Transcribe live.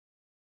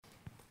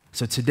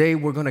So today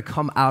we're going to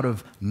come out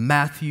of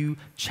Matthew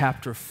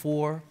chapter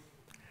 4.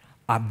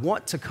 I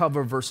want to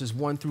cover verses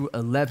 1 through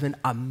 11.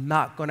 I'm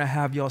not going to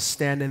have y'all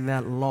standing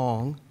that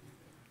long.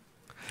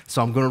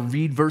 So I'm going to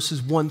read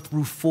verses 1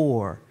 through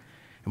 4.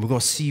 And we're going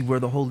to see where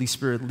the Holy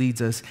Spirit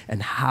leads us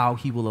and how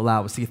he will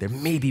allow us to get there.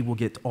 Maybe we'll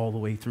get all the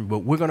way through, but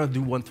we're going to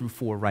do 1 through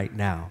 4 right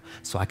now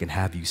so I can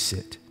have you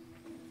sit.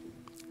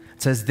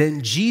 It says,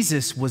 "Then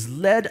Jesus was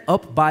led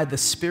up by the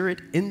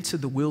Spirit into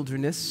the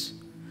wilderness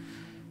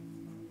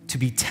to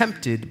be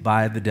tempted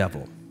by the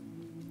devil.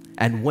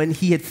 And when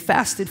he had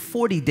fasted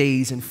 40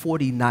 days and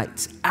 40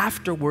 nights,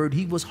 afterward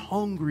he was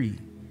hungry.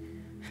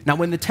 Now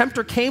when the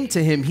tempter came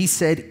to him, he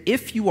said,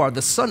 'If you are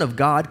the Son of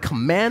God,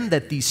 command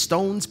that these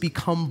stones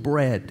become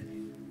bread.'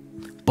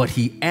 But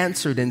he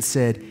answered and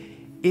said,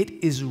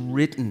 'It is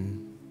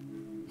written,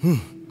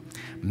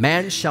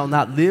 man shall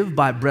not live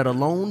by bread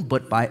alone,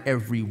 but by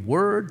every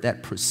word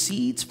that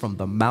proceeds from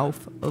the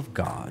mouth of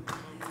God.'"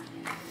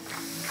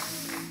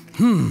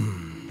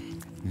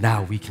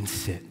 Now we can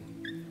sit.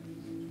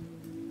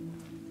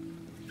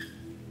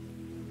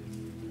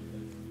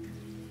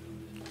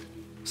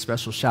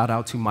 Special shout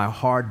out to my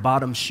hard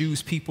bottom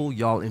shoes people.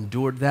 Y'all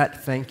endured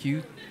that. Thank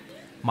you.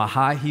 My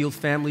high heeled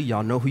family,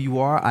 y'all know who you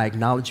are. I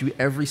acknowledge you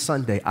every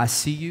Sunday. I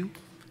see you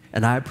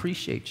and I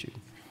appreciate you.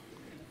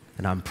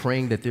 And I'm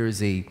praying that there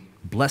is a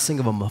blessing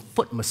of a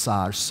foot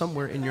massage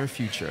somewhere in your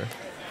future.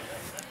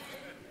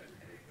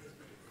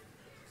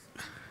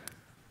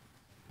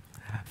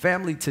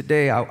 Family,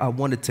 today I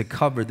wanted to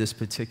cover this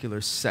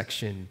particular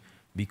section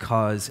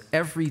because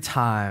every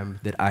time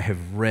that I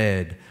have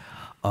read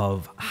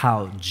of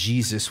how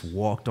Jesus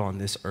walked on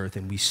this earth,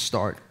 and we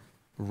start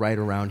right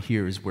around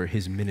here is where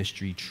his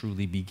ministry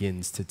truly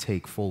begins to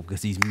take fold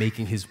because he's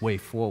making his way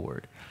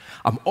forward.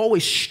 I'm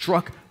always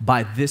struck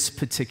by this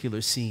particular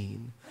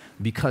scene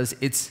because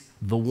it's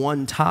the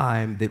one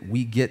time that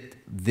we get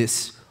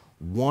this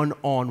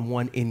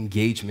one-on-one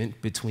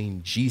engagement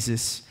between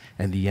Jesus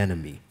and the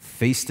enemy.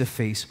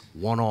 Face-to-face,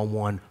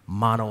 one-on-one,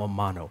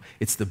 mano-a-mano.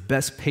 It's the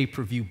best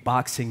pay-per-view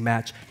boxing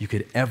match you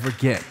could ever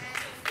get.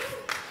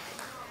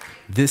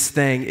 This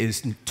thing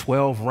is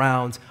 12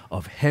 rounds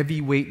of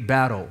heavyweight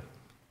battle,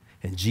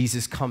 and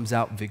Jesus comes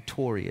out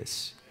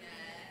victorious.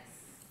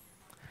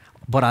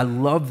 But I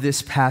love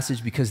this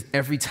passage because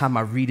every time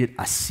I read it,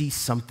 I see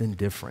something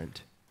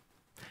different.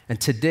 And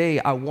today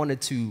I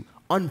wanted to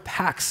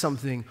unpack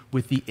something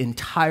with the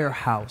entire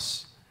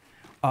house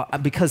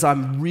because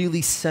I'm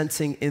really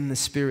sensing in the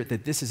spirit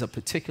that this is a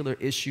particular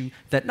issue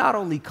that not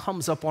only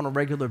comes up on a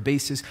regular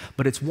basis,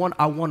 but it's one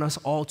I want us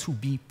all to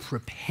be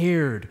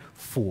prepared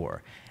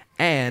for.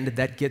 And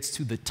that gets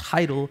to the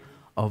title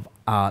of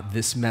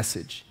this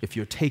message. If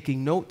you're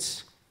taking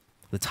notes,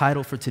 the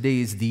title for today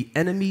is The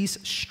Enemy's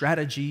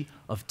Strategy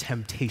of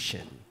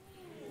Temptation.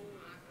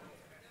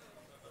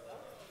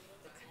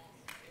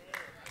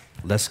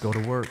 Let's go to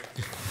work.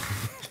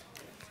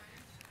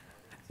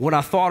 When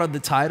I thought of the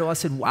title, I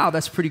said, wow,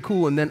 that's pretty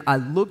cool. And then I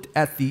looked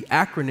at the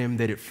acronym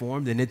that it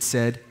formed, and it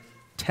said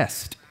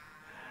TEST,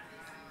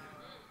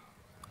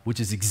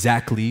 which is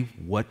exactly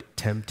what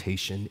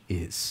temptation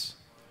is.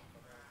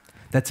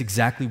 That's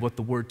exactly what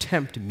the word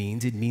tempt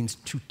means. It means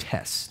to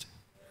test.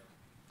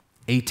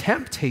 A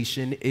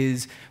temptation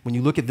is, when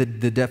you look at the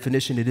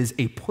definition, it is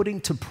a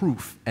putting to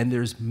proof. And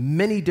there's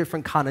many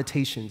different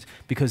connotations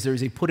because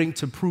there's a putting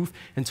to proof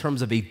in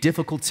terms of a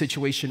difficult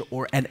situation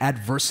or an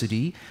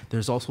adversity.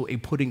 There's also a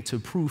putting to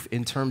proof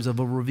in terms of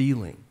a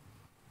revealing.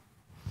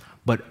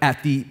 But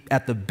at the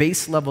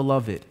base level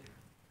of it,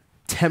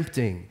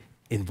 tempting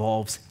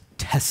involves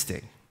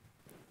testing.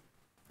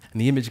 And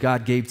the image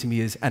God gave to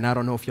me is, and I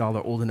don't know if y'all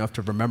are old enough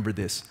to remember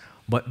this,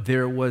 but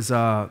there was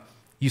I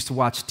used to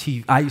watch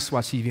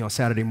TV on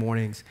Saturday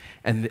mornings,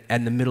 and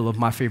in the middle of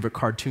my favorite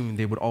cartoon,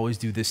 they would always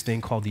do this thing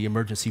called the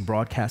emergency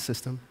broadcast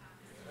system.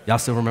 Y'all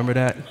still remember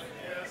that?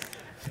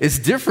 It's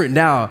different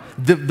now.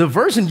 The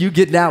version you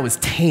get now is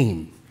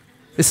tame.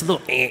 It's a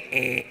little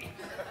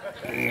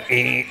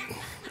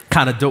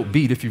kind of dope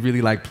beat if you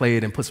really like play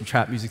it and put some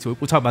trap music to it.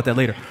 We'll talk about that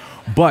later.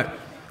 But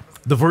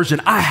the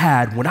version I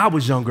had when I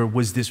was younger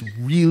was this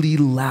really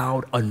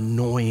loud,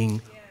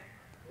 annoying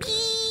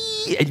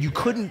beep, and you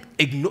couldn't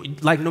ignore,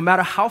 like no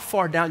matter how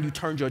far down you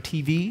turned your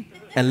TV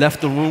and left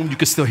the room, you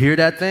could still hear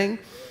that thing.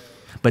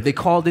 But they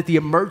called it the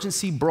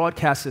emergency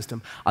broadcast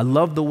system. I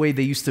love the way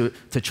they used to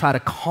try to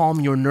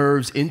calm your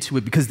nerves into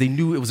it because they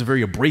knew it was a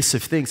very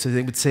abrasive thing. So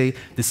they would say,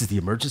 this is the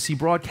emergency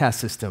broadcast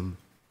system.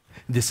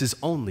 This is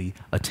only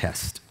a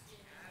test.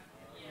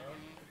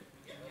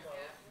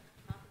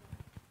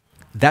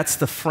 That's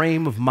the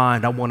frame of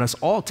mind I want us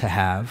all to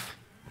have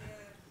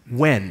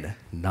when,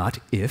 not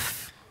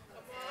if.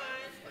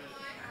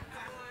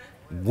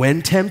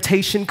 When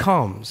temptation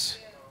comes,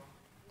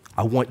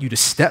 I want you to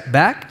step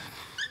back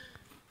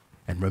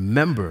and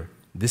remember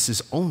this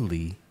is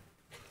only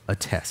a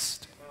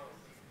test.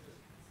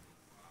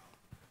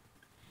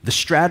 The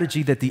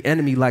strategy that the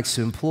enemy likes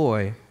to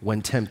employ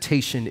when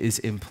temptation is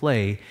in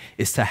play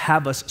is to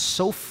have us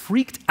so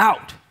freaked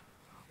out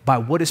by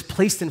what is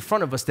placed in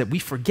front of us that we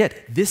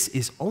forget this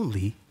is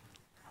only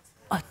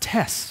a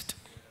test.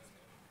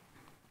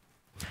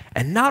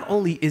 And not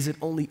only is it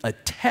only a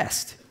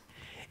test,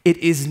 it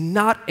is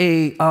not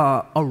a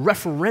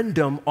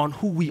referendum on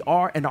who we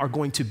are and are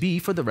going to be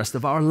for the rest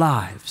of our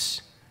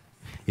lives.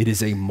 It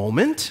is a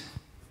moment,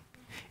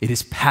 it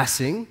is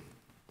passing,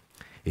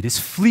 it is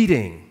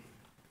fleeting,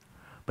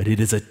 but it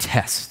is a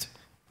test.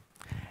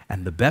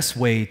 And the best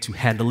way to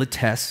handle a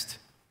test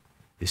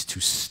is to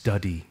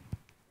study.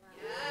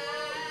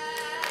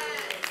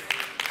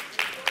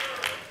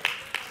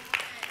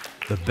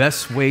 The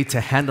best way to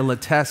handle a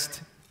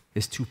test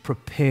is to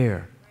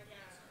prepare.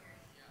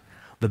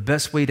 The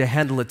best way to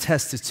handle a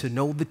test is to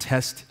know the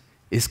test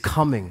is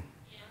coming.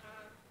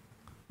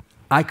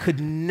 I could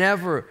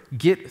never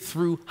get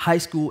through high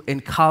school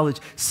and college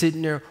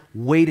sitting there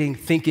waiting,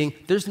 thinking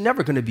there's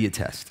never going to be a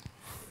test.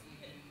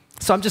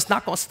 So I'm just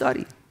not going to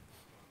study.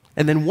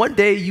 And then one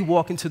day you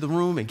walk into the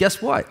room and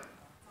guess what?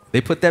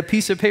 They put that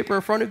piece of paper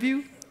in front of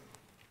you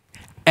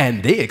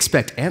and they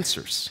expect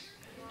answers.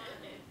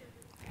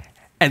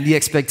 And the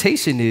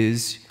expectation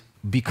is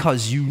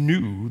because you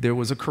knew there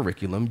was a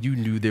curriculum, you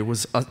knew there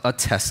was a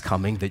test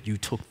coming, that you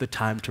took the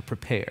time to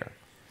prepare.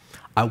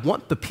 I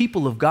want the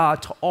people of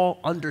God to all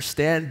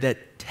understand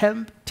that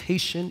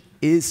temptation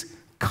is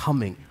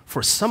coming.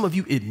 For some of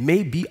you, it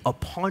may be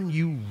upon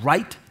you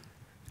right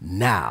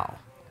now.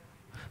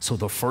 So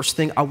the first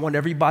thing I want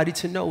everybody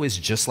to know is,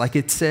 just like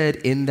it said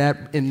in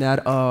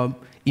that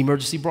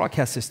emergency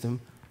broadcast system,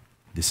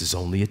 this is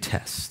only a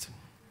test.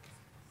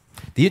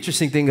 The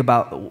interesting thing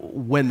about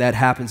when that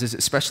happens is,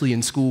 especially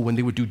in school, when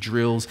they would do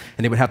drills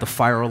and they would have the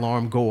fire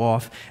alarm go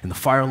off, and the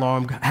fire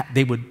alarm,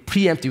 they would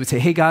preempt, they would say,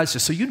 hey guys,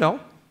 just so you know,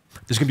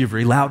 there's gonna be a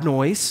very loud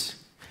noise.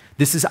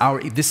 This is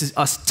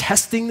us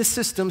testing the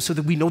system so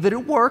that we know that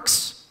it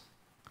works,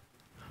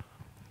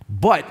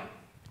 but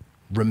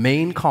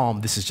remain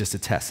calm, this is just a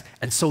test.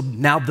 And so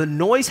now the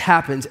noise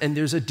happens, and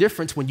there's a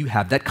difference when you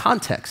have that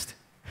context.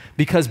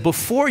 Because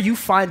before you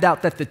find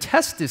out that the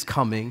test is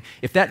coming,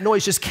 if that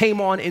noise just came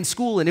on in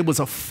school and it was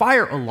a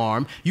fire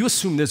alarm, you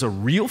assume there's a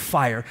real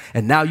fire,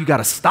 and now you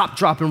gotta stop,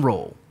 drop, and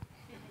roll.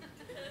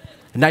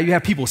 And now you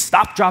have people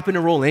stop, drop, and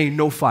roll, and ain't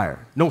no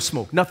fire, no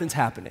smoke, nothing's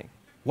happening.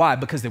 Why?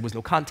 Because there was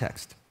no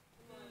context.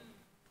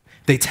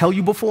 They tell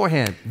you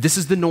beforehand, this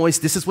is the noise,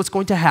 this is what's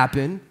going to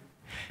happen.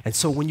 And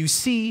so when you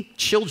see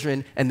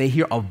children and they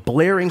hear a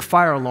blaring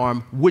fire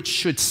alarm, which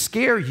should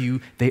scare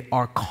you, they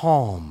are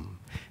calm.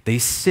 They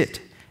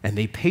sit and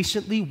they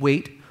patiently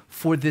wait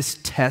for this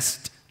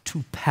test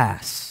to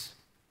pass,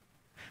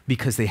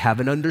 because they have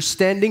an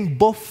understanding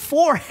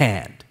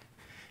beforehand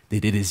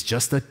that it is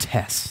just a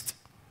test.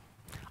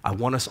 I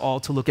want us all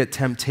to look at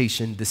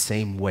temptation the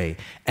same way.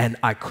 And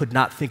I could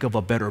not think of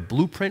a better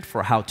blueprint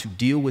for how to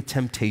deal with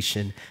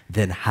temptation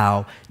than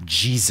how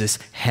Jesus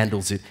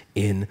handles it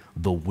in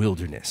the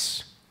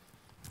wilderness.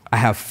 I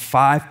have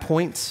 5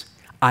 points.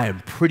 I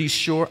am pretty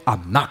sure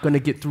I'm not going to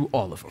get through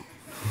all of them.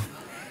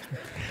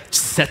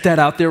 Set that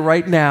out there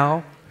right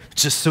now,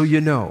 just so you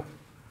know.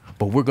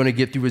 But we're going to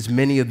get through as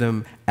many of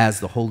them as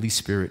the Holy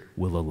Spirit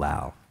will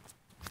allow.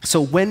 So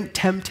when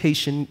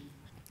temptation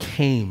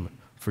came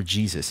for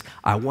Jesus,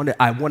 I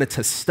wanted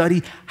to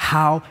study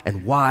how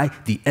and why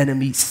the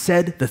enemy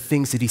said the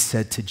things that he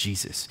said to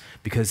Jesus.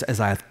 Because as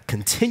I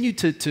continue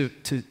to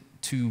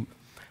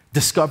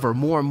discover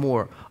more and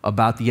more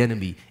about the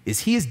enemy,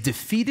 is he is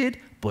defeated,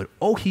 but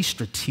oh, he's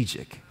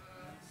strategic.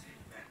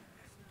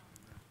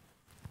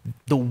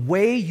 The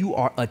way you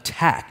are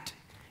attacked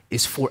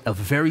is for a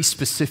very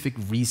specific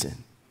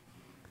reason.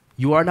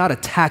 You are not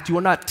attacked, you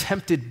are not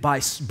tempted by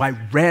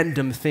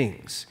random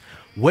things.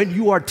 When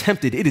you are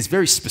tempted, it is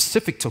very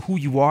specific to who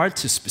you are,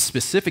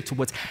 specific to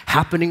what's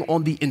happening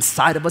on the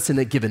inside of us in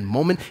a given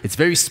moment. It's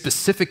very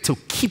specific to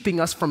keeping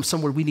us from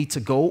somewhere we need to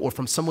go, or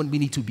from someone we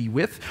need to be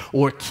with,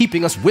 or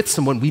keeping us with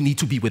someone we need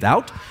to be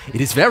without.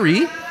 It's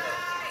very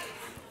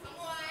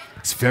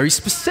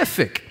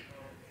specific.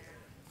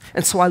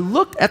 And so I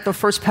looked at the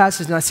first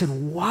passage and I said,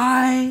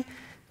 why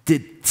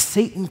did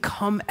Satan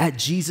come at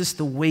Jesus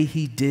the way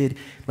he did?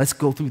 Let's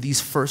go through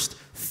these first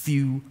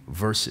few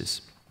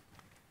verses.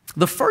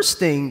 The first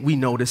thing we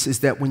notice is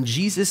that when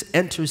Jesus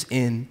enters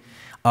in,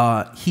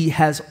 he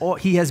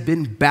has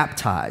been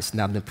baptized.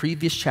 Now, in the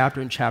previous chapter,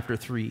 in chapter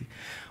 3,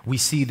 we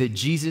see that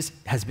Jesus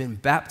has been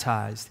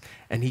baptized,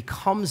 and he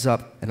comes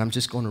up, and I'm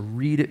just going to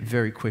read it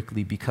very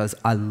quickly because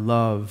I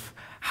love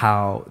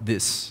how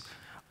this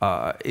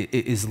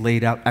is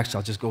laid out. Actually,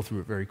 I'll just go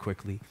through it very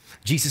quickly.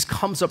 Jesus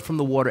comes up from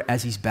the water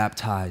as he's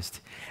baptized,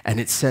 and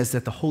it says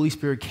that the Holy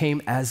Spirit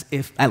came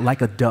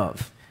like a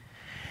dove.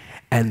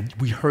 And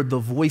we heard the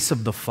voice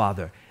of the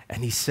Father,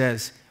 and he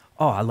says,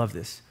 oh, I love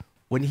this.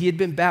 When he had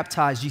been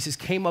baptized, Jesus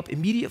came up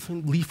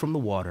immediately from the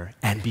water,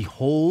 and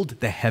behold,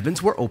 the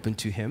heavens were opened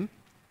to him,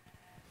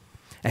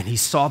 and he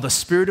saw the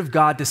Spirit of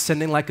God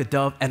descending like a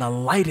dove and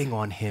alighting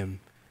on him.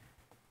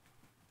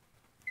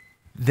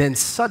 Then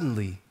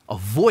suddenly, a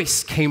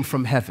voice came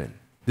from heaven.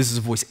 This is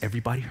a voice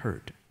everybody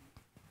heard.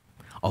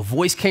 A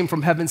voice came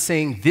from heaven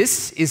saying,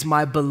 "This is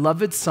my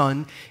beloved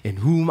Son, in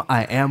whom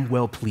I am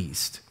well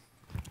pleased."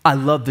 I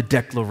love the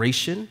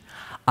declaration.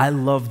 I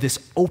love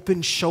this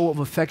open show of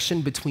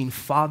affection between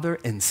father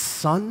and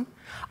son.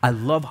 I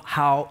love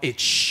how it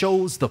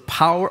shows the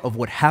power of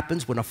what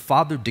happens when a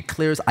father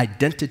declares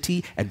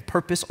identity and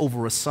purpose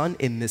over a son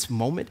in this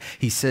moment.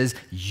 He says,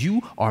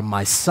 you are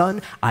my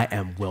son. I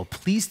am well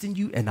pleased in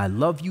you and I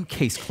love you.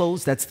 Case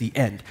closed. That's the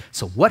end.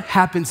 So what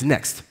happens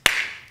next?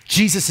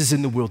 Jesus is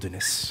in the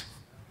wilderness.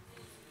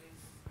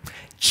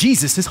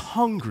 Jesus is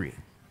hungry.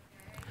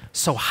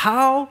 So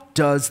how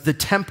does the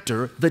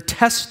tempter, the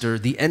tester,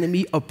 the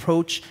enemy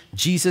approach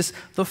Jesus?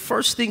 The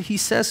first thing he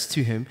says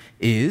to him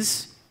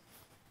is,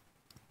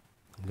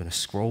 I'm going to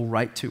scroll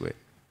right to it.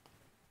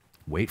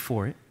 Wait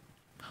for it.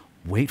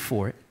 Wait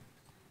for it.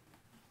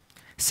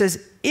 It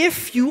says,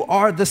 if you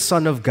are the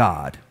Son of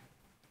God.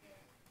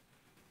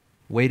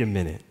 Wait a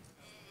minute.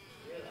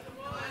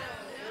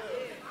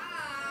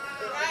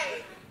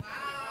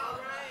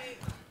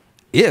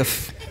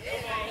 If.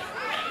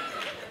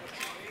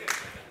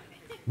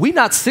 We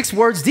not 6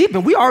 words deep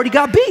and we already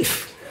got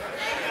beef.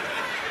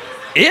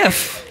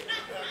 If.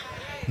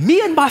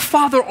 Me and my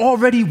father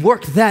already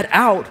worked that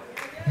out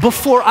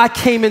before I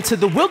came into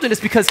the wilderness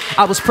because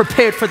I was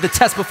prepared for the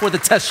test before the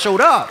test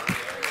showed up.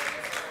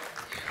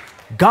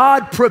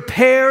 God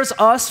prepares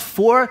us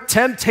for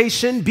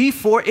temptation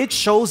before it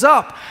shows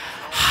up.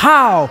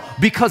 How?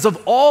 Because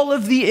of all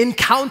of the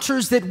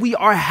encounters that we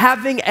are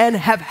having and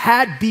have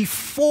had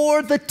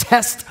before the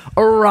test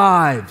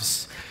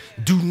arrives.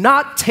 Do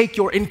not take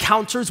your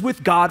encounters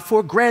with God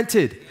for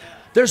granted.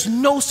 There's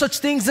no such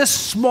things as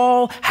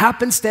small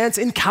happenstance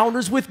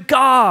encounters with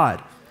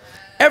God.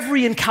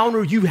 Every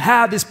encounter you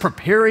have is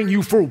preparing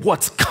you for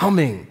what's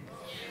coming.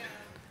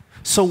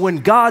 So when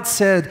God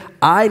said,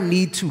 I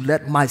need to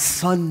let my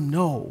son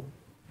know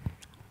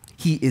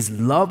he is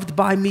loved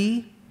by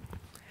me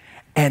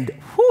and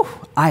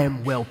I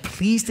am well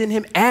pleased in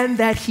him and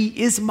that he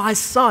is my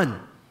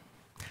son,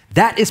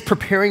 that is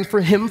preparing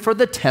for him for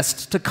the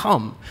test to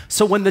come.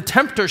 So when the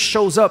tempter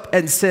shows up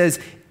and says,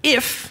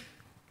 if,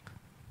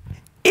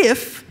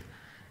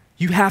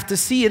 you have to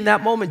see in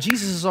that moment,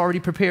 Jesus is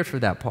already prepared for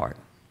that part.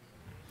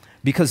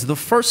 Because the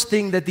first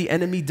thing that the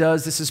enemy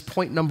does, this is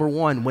point number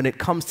 1, when it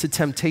comes to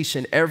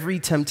temptation, every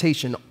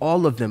temptation,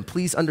 all of them,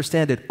 please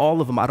understand it,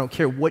 all of them, I don't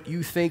care what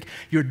you think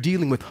you're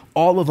dealing with,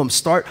 all of them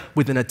start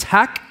with an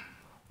attack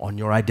on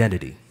your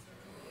identity.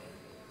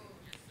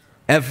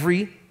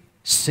 Every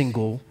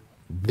single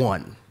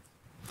one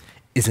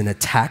is an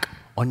attack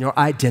on your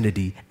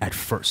identity at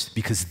first,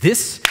 because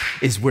this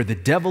is where the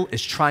devil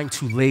is trying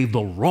to lay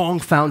the wrong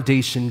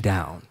foundation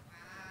down.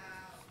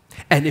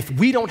 And if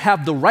we don't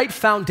have the right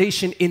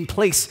foundation in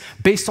place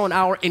based on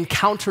our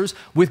encounters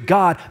with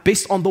God,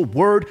 based on the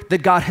word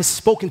that God has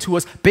spoken to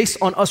us, based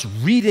on us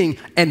reading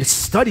and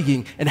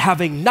studying and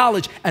having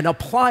knowledge and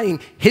applying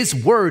his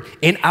word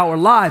in our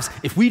lives,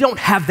 if we don't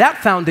have that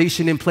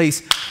foundation in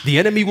place, the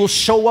enemy will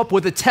show up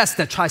with a test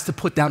that tries to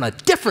put down a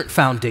different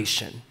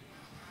foundation.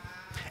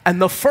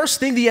 And the first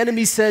thing the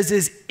enemy says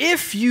is,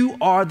 if you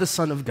are the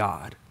Son of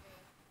God.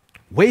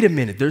 Wait a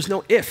minute, there's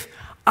no if.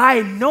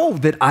 I know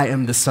that I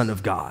am the Son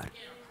of God.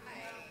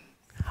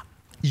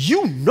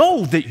 You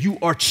know that you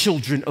are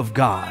children of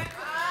God.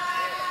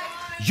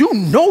 You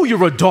know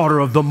you're a daughter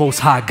of the Most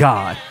High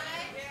God.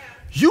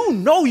 You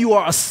know you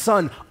are a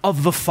son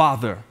of the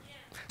Father.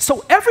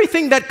 So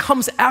everything that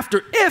comes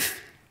after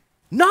if,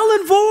 null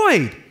and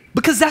void,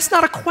 because that's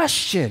not a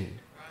question.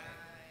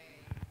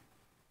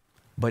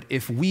 But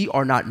if we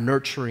are not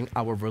nurturing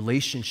our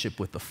relationship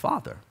with the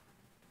Father,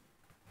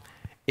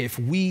 if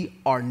we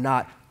are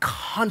not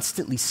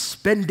constantly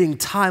spending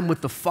time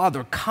with the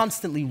Father,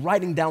 constantly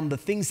writing down the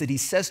things that he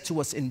says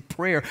to us in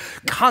prayer,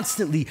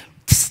 constantly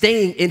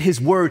staying in his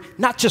word,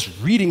 not just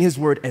reading his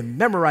word and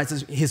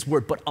memorizing his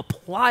word, but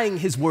applying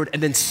his word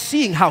and then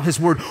seeing how his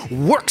word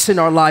works in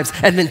our lives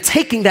and then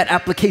taking that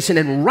application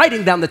and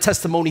writing down the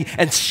testimony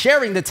and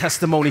sharing the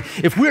testimony.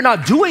 If we're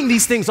not doing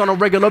these things on a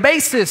regular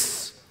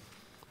basis,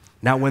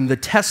 now when the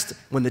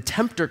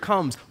tempter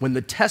comes, when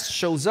the test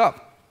shows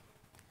up,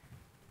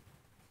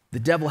 the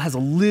devil has a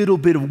little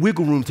bit of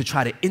wiggle room to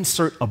try to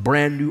insert a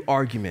brand new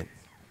argument.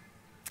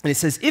 And it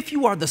says, if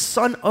you are the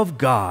Son of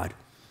God,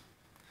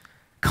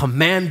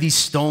 command these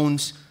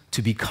stones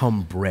to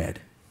become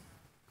bread.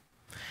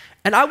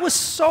 And I was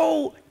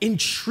so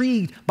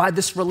intrigued by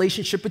this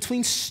relationship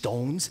between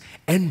stones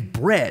and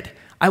bread.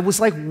 I was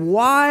like,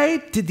 why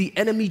did the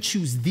enemy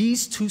choose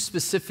these two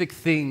specific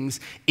things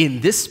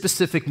in this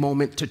specific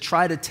moment to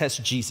try to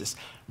test Jesus?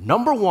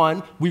 Number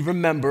 1, we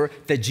remember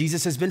that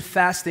Jesus has been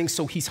fasting,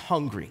 so he's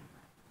hungry.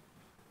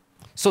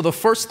 So the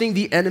first thing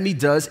the enemy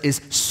does is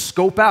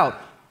scope out.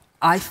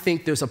 I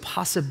think there's a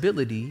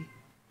possibility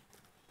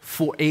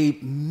for a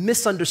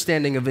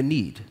misunderstanding of a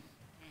need.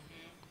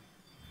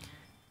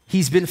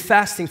 He's been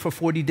fasting for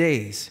 40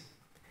 days.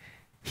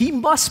 He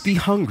must be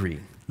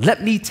hungry.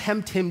 Let me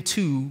tempt him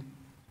to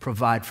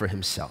provide for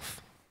himself.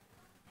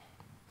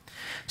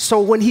 So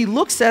when he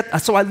looks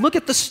at, so I look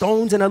at the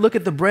stones and I look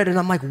at the bread and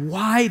I'm like,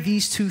 why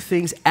these two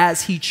things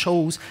as he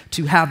chose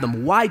to have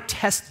them? Why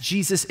test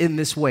Jesus in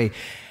this way?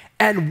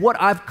 And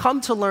what I've come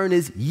to learn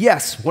is,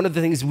 yes, one of the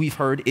things we've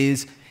heard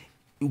is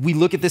we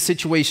look at this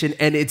situation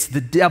and it's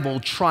the devil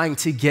trying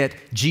to get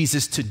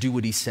Jesus to do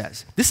what he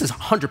says. This is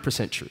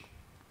 100% true.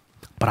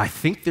 But I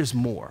think there's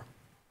more.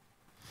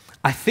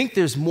 I think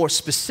there's more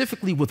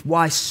specifically with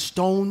why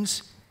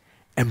stones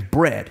and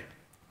bread.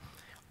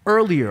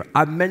 Earlier,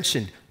 I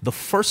mentioned the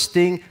first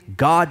thing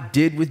God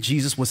did with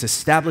Jesus was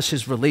establish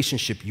his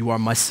relationship. You are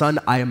my son,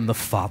 I am the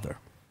Father.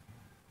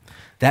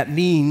 That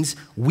means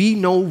we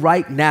know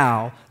right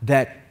now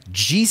that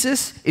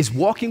Jesus is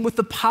walking with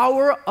the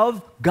power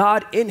of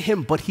God in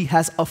him, but he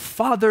has a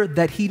Father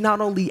that he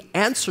not only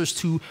answers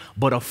to,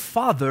 but a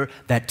Father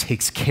that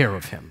takes care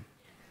of him.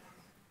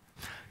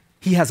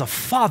 He has a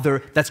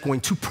Father that's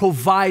going to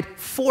provide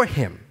for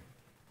him.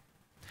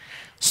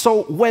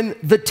 So when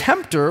the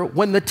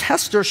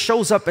tester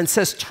shows up and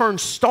says, turn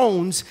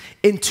stones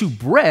into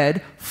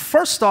bread,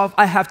 first off,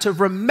 I have to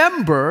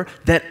remember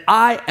that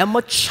I am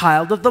a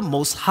child of the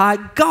Most High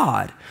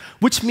God,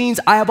 which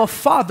means I have a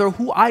Father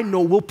who I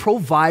know will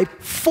provide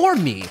for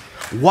me.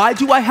 Why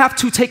do I have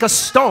to take a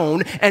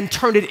stone and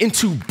turn it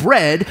into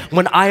bread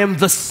when I am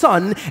the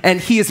Son and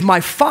he is my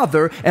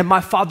Father and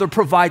my Father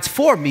provides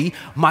for me?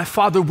 My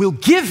Father will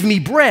give me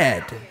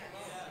bread.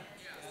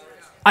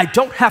 I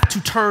don't have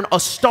to turn a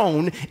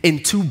stone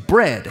into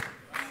bread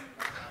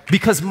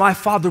because my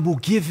Father will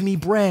give me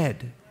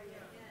bread.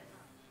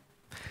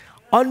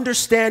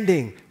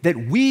 Understanding that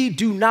we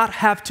do not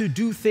have to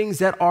do things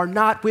that are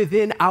not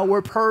within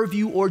our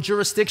purview or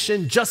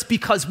jurisdiction just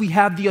because we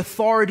have the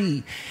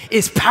authority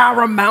is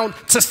paramount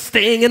to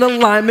staying in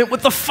alignment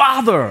with the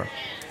Father.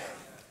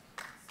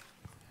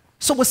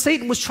 So what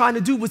Satan was trying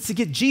to do was to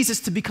get Jesus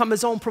to become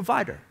his own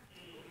provider.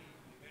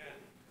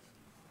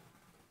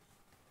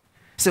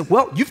 He said,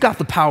 well, you've got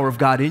the power of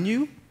God in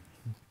you.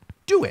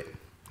 Do it.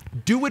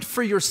 Do it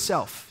for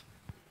yourself.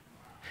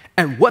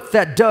 And what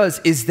that does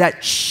is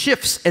that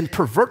shifts and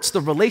perverts the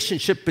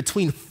relationship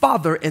between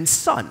father and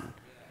son,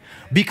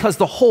 because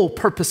the whole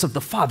purpose of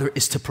the Father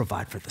is to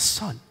provide for the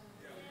Son.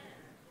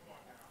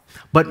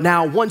 But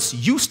now once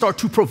you start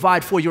to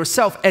provide for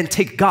yourself and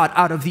take God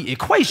out of the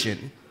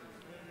equation,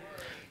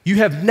 you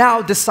have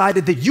now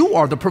decided that you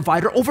are the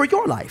provider over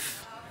your life.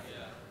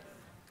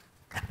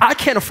 I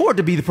can't afford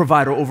to be the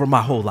provider over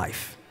my whole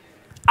life.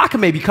 I can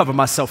maybe cover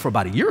myself for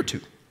about a year or two.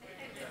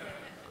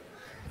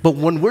 But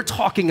when we're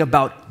talking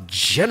about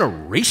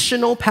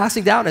generational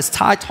passing down, as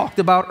Ty talked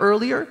about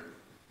earlier,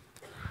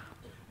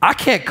 I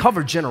can't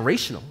cover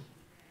generational.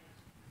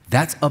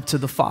 That's up to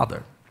the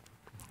Father.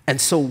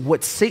 And so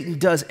what Satan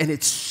does, and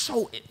it's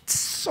so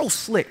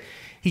slick,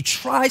 he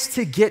tries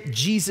to get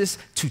Jesus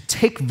to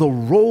take the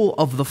role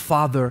of the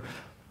Father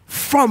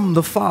from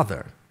the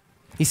Father.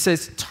 He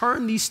says,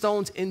 turn these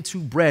stones into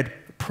bread,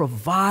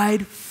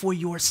 provide for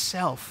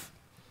yourself.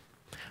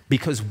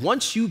 Because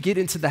once you get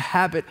into the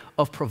habit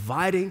of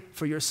providing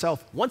for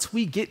yourself, once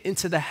we get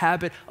into the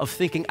habit of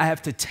thinking I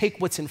have to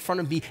take what's in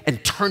front of me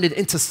and turn it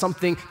into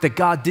something that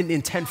God didn't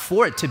intend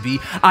for it to be,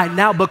 I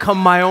now become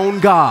my own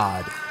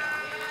God.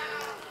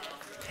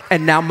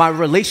 And now my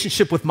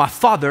relationship with my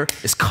Father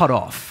is cut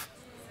off.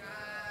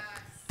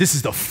 This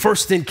is the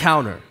first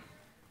encounter.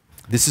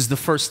 This is the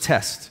first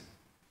test.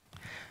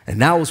 And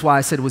that was why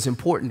I said it was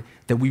important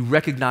that we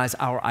recognize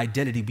our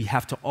identity. We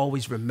have to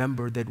always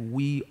remember that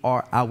we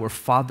are our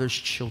Father's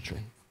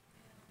children.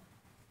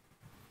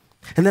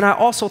 And then I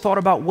also thought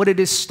about what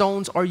it is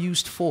stones are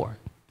used for.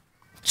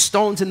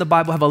 Stones in the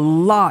Bible have a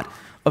lot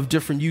of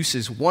different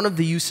uses. One of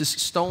the uses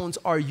stones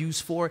are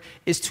used for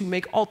is to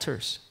make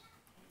altars.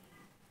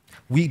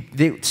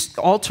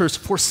 Altars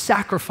for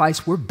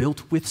sacrifice were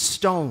built with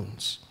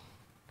stones.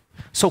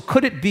 So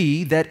could it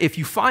be that if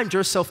you find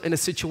yourself in a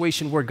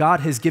situation where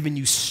God has given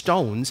you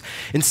stones,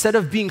 instead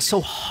of being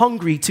so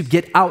hungry to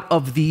get out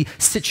of the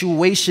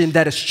situation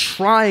that is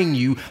trying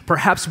you,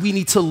 perhaps we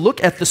need to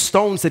look at the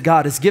stones that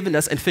God has given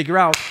us and figure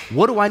out,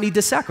 what do I need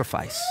to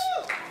sacrifice?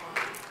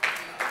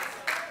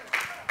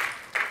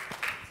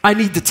 I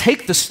need to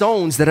take the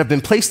stones that have been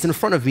placed in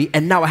front of me,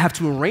 and now I have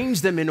to arrange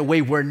them in a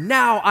way where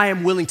now I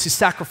am willing to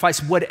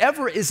sacrifice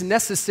whatever is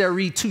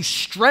necessary to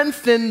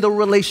strengthen the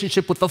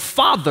relationship with the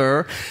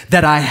Father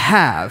that I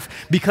have.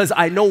 Because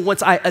I know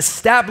once I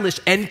establish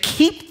and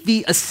keep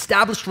the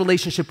established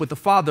relationship with the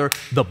Father,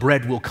 the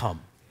bread will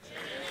come.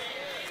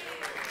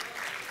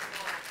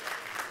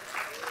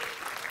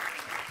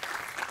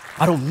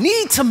 I don't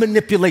need to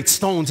manipulate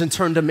stones and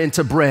turn them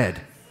into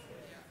bread.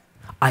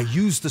 I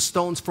use the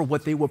stones for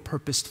what they were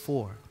purposed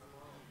for.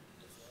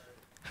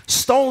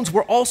 Stones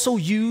were also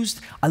used,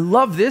 I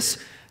love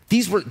this,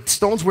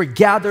 stones were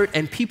gathered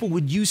and people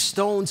would use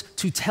stones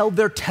to tell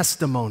their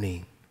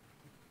testimony.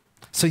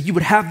 So you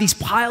would have these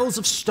piles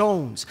of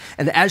stones,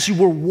 and as you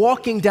were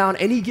walking down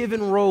any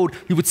given road,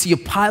 you would see a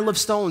pile of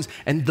stones,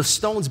 and the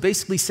stones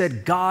basically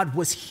said, God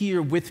was here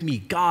with me,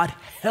 God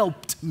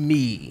helped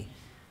me.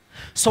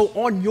 So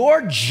on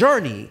your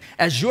journey,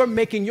 as you're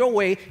making your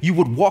way, you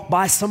would walk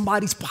by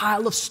somebody's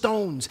pile of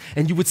stones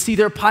and you would see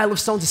their pile of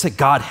stones and say,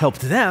 God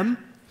helped them.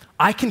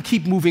 I can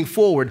keep moving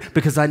forward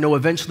because I know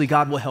eventually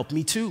God will help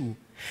me too.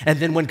 And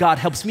then when God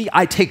helps me,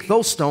 I take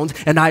those stones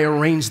and I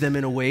arrange them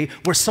in a way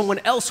where someone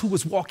else who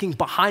was walking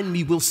behind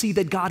me will see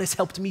that God has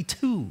helped me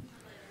too.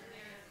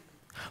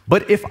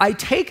 But if I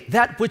take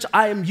that which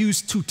I am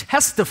used to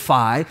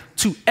testify,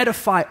 to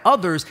edify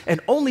others,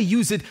 and only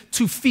use it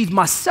to feed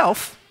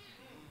myself,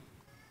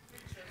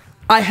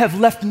 I have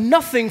left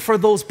nothing for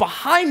those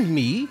behind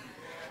me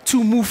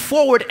to move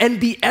forward and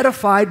be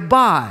edified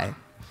by.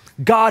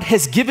 God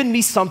has given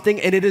me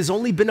something, and it has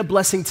only been a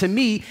blessing to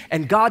me,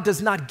 and God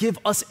does not give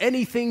us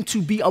anything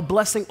to be a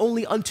blessing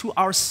only unto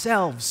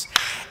ourselves.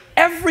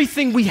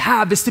 Everything we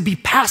have is to be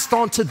passed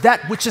on to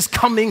that which is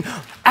coming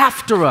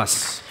after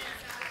us.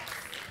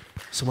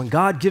 So when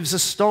God gives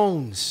us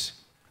stones,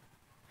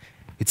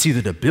 it's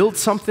either to build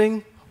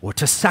something or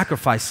to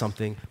sacrifice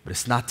something, but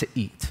it's not to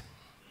eat.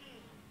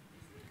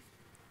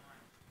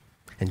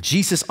 And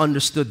Jesus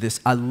understood this.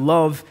 I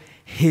love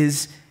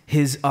his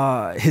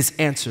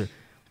answer.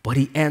 But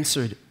he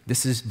answered,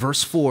 this is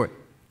verse 4,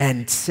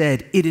 and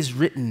said, "It is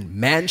written,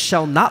 man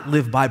shall not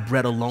live by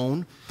bread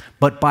alone,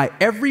 but by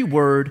every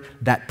word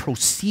that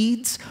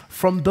proceeds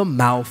from the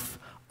mouth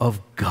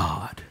of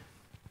God."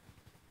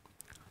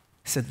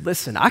 He said,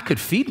 listen, I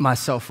could feed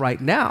myself right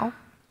now,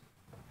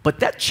 but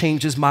that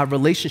changes my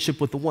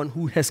relationship with the one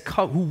who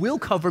will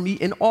cover me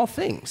in all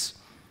things.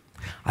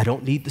 I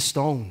don't need the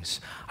stones.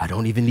 I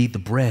don't even need the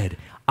bread.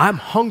 I'm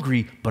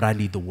hungry, but I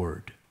need the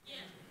word.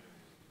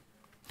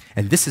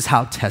 And this is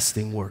how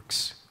testing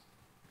works.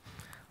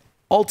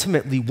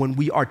 Ultimately, when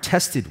we are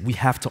tested, we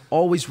have to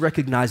always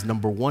recognize,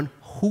 number one,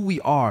 who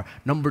we are.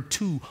 Number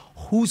two,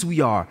 whose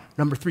we are.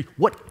 Number three,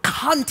 what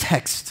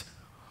context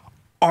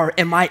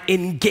am I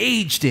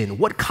engaged in?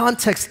 What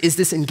context is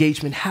this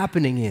engagement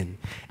happening in?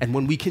 And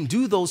when we can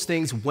do those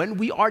things, when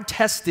we are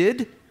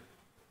tested,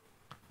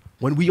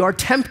 when we are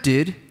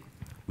tempted,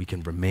 we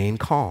can remain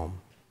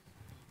calm,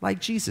 like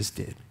Jesus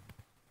did.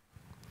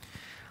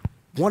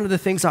 One of the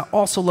things I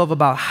also love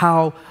about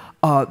how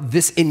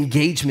this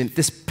engagement,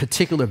 this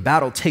particular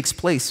battle takes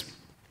place,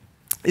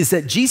 is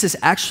that Jesus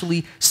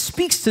actually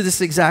speaks to this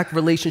exact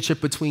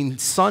relationship between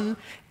son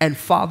and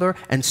father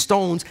and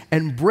stones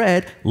and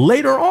bread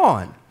later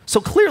on. So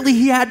clearly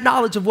he had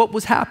knowledge of what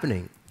was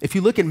happening. If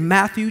you look at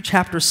Matthew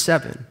chapter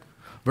 7,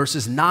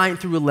 verses 9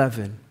 through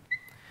 11,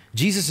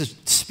 Jesus is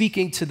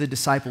speaking to the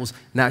disciples.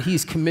 Now,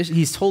 he's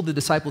told the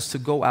disciples to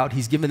go out.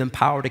 He's given them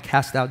power to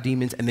cast out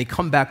demons, and they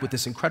come back with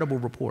this incredible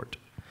report.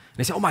 And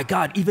they say, "Oh my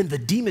God, even the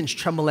demons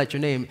tremble at your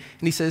name."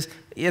 And he says,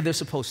 "Yeah, they're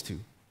supposed to."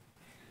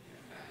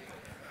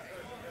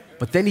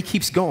 But then he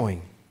keeps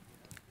going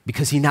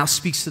because he now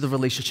speaks to the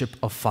relationship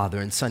of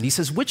father and son. He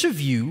says, "Which of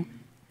you,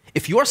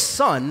 if your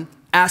son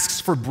asks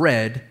for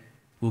bread,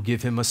 will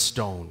give him a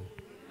stone?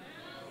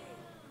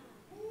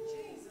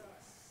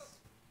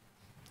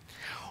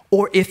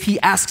 Or if he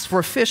asks for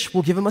a fish,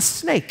 we'll give him a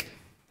snake.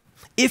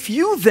 If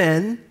you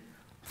then,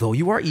 though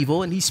you are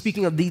evil," and he's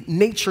speaking of the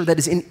nature that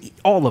is in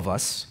all of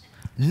us,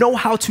 "know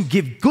how to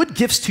give good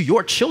gifts to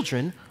your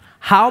children,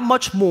 how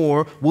much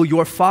more will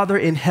your Father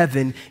in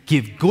heaven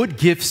give good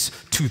gifts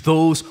to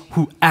those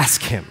who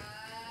ask him?"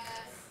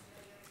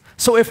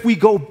 So if we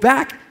go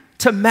back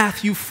to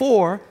Matthew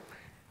 4,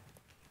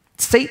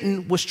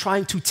 Satan was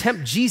trying to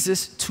tempt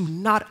Jesus to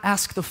not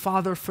ask the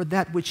Father for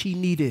that which he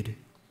needed.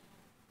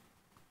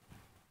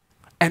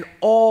 And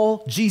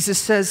all Jesus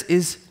says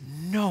is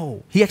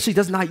no. He actually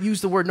does not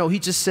use the word no. He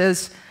just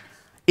says,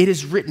 "It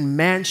is written,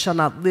 man shall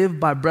not live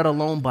by bread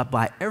alone, but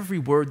by every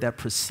word that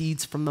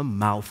proceeds from the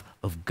mouth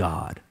of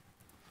God."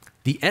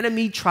 The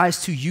enemy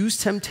tries to use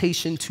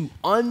temptation to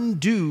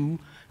undo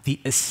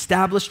the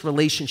established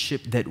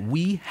relationship that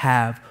we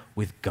have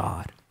with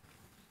God.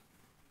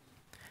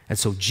 And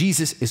so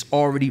Jesus is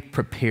already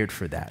prepared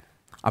for that.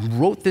 I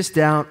wrote this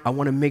down. I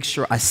want to make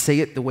sure I say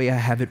it the way I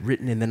have it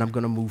written, and then I'm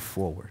going to move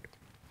forward.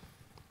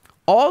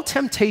 All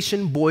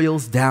temptation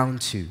boils down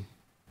to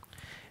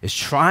is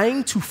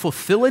trying to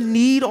fulfill a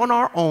need on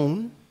our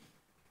own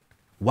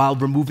while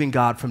removing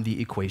God from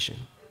the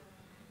equation.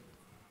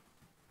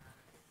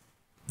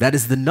 That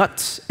is the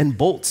nuts and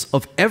bolts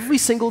of every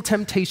single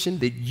temptation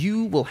that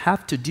you will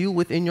have to deal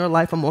with in your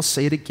life. I'm going to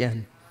say it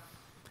again.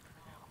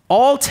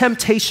 All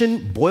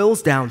temptation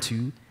boils down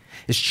to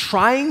is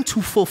trying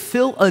to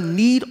fulfill a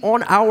need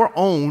on our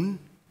own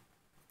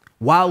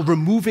while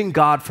removing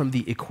God from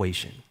the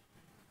equation.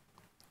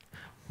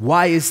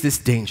 Why is this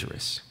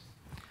dangerous?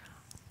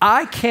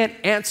 I can't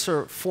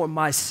answer for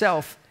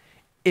myself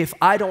if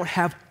I don't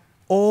have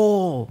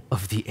all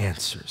of the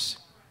answers.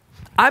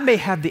 I may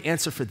have the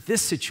answer for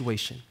this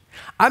situation.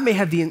 I may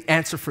have the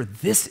answer for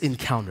this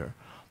encounter,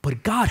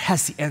 but God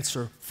has the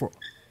answer for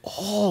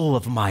all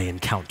of my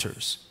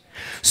encounters.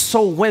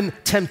 So when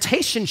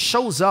temptation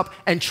shows up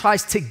and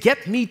tries to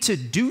get me to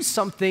do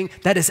something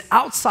that is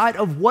outside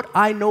of what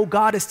I know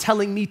God is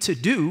telling me to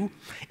do,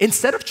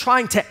 instead of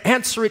trying to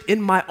answer it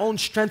in my own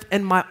strength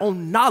and my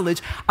own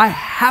knowledge, I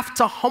have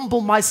to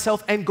humble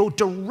myself and go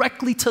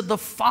directly to the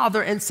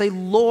Father and say,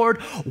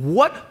 "Lord,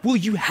 what will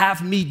you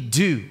have me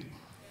do?"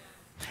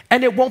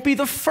 And it won't be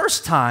the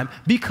first time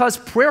because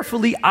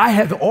prayerfully, I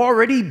have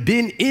already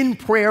been in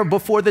prayer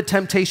before the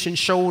temptation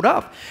showed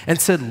up and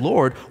said,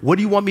 Lord, what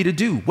do you want me to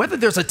do? Whether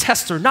there's a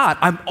test or not,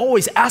 I'm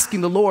always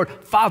asking the Lord,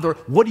 Father,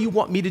 what do you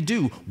want me to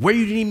do? Where do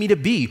you need me to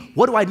be?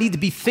 What do I need to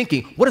be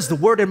thinking? What is the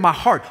word in my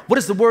heart? What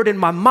is the word in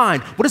my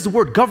mind? What is the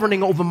word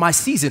governing over my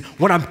season?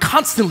 When I'm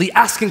constantly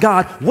asking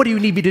God, what do you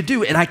need me to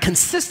do? And I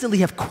consistently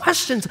have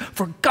questions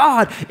for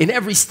God in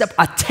every step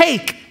I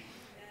take.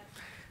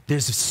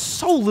 There's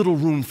so little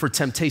room for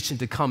temptation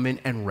to come in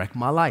and wreck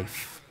my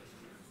life.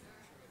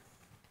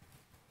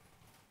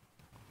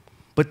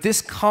 But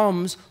this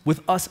comes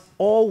with us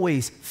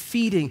always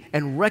feeding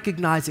and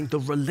recognizing the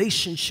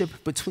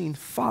relationship between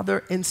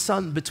father and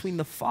son, between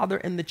the father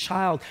and the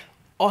child.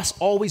 Us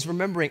always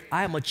remembering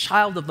I am a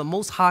child of the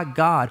Most High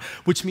God,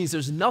 which means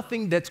there's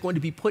nothing that's going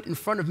to be put in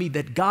front of me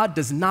that God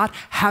does not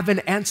have an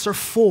answer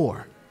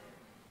for.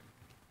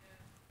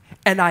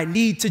 And I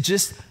need to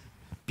just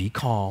be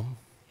calm.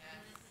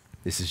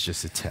 This is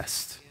just a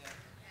test.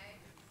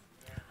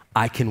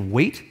 I can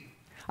wait.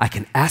 I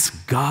can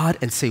ask God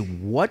and say,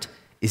 what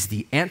is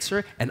the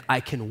answer? And I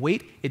can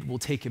wait. It will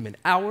take him an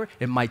hour.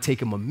 It might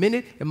take him a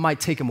minute. It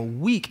might take him a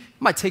week. It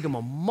might take him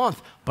a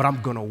month. But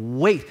I'm going to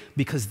wait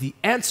because the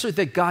answer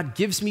that God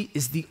gives me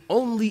is the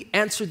only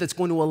answer that's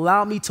going to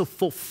allow me to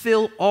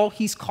fulfill all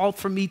he's called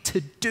for me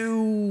to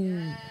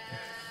do.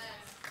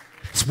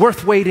 It's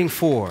worth waiting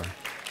for.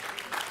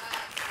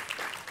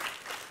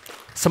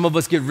 Some of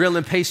us get real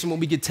impatient when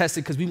we get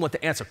tested because we want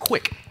the answer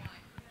quick.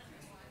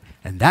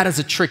 And that is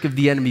a trick of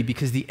the enemy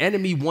because the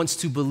enemy wants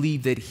to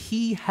believe that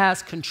he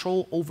has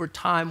control over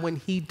time when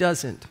he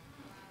doesn't.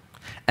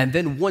 And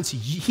then once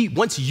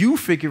you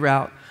figure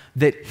out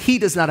that he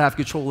does not have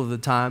control over the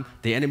time,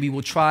 the enemy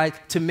will try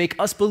to make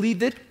us believe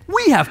that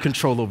we have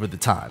control over the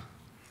time.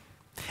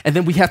 And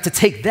then we have to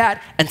take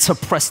that and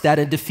suppress that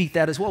and defeat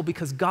that as well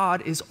because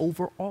God is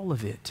over all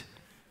of it.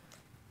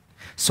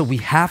 So we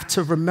have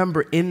to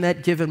remember in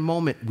that given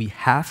moment, we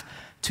have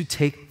to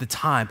take the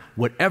time.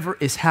 Whatever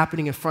is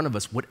happening in front of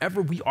us,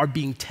 whatever we are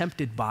being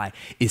tempted by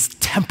is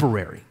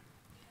temporary.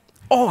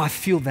 Oh, I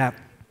feel that.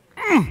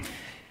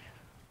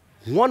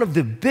 One of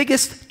the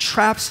biggest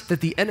traps that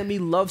the enemy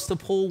loves to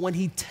pull when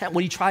he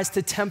tries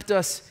to tempt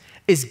us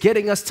is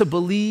getting us to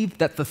believe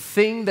that the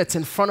thing that's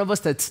in front of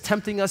us that's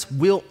tempting us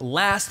will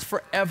last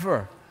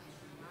forever.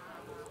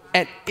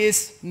 And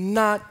it's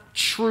not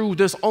true.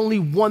 There's only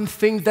one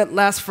thing that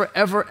lasts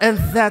forever, and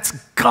that's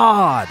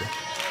God.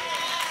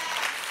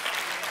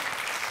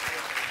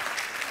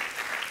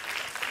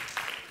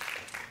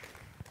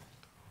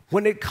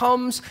 When it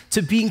comes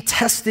to being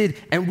tested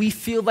and we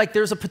feel like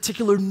there's a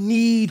particular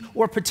need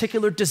or a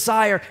particular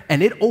desire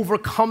and it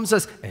overcomes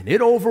us and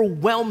it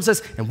overwhelms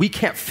us and we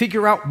can't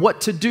figure out what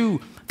to do,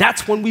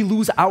 that's when we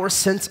lose our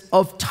sense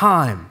of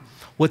time.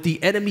 What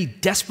the enemy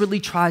desperately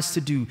tries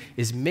to do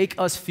is make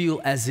us feel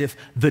as if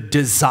the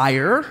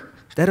desire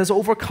that has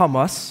overcome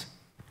us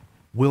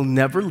will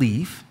never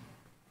leave,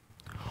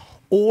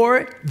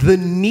 or the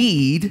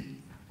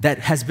need that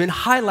has been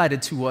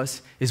highlighted to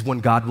us is one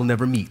God will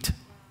never meet.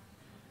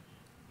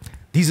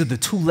 These are the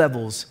two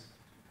levels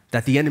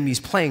that the enemy is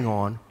playing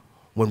on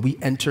when we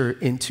enter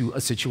into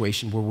a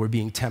situation where we're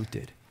being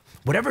tempted.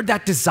 Whatever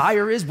that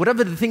desire is,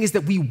 whatever the thing is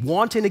that we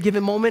want in a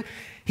given moment,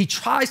 he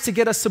tries to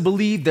get us to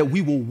believe that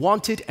we will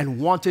want it and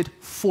want it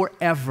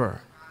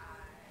forever.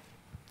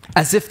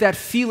 As if that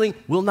feeling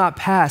will not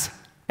pass.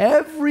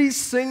 Every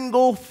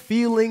single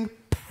feeling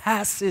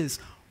passes.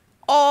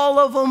 All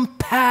of them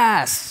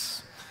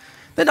pass.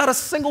 There's not a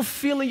single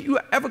feeling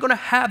you're ever going to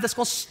have that's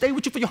going to stay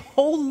with you for your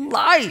whole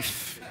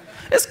life.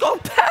 It's going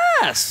to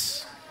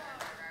pass.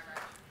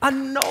 I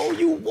know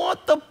you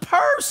want the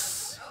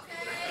purse.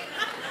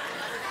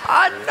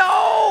 I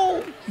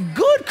know.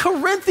 Good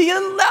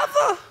Corinthian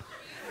leather.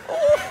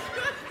 Ooh.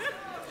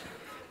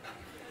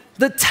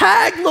 The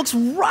tag looks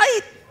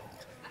right.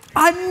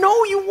 I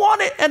know you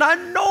want it, and I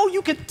know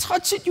you can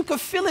touch it. You can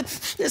feel it.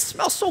 It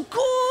smells so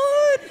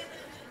good.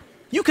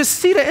 You can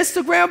see the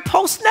Instagram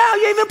post now.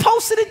 You ain't even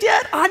posted it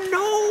yet. I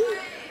know.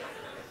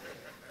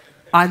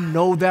 I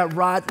know that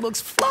ride looks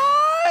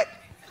fly.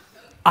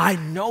 I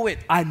know it.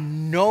 I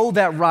know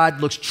that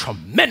ride looks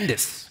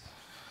tremendous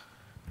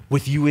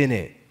with you in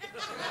it.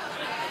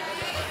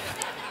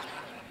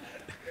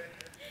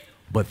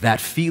 But that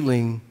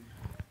feeling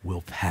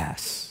will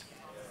pass.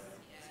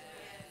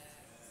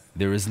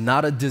 There is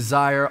not a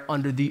desire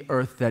under the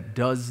earth that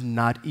does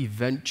not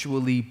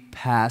eventually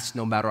pass,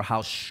 no matter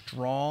how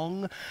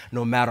strong,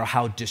 no matter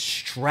how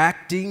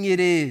distracting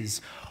it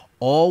is.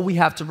 All we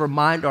have to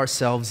remind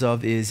ourselves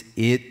of is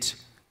it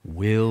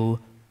will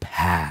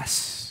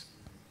pass.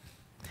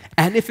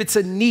 And if it's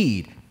a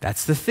need,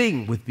 that's the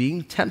thing with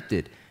being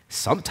tempted.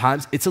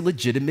 Sometimes it's a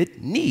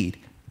legitimate need.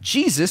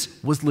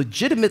 Jesus was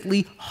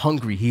legitimately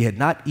hungry. He had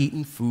not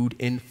eaten food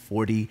in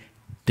 40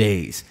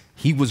 days.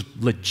 He was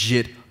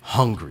legit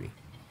hungry.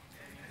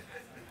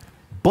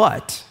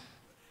 But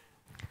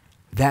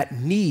that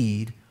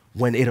need,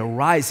 when it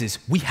arises,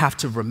 we have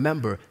to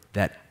remember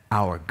that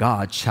our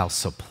God shall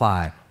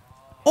supply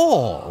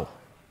all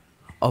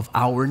of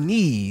our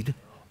need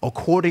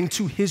according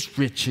to his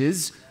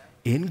riches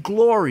in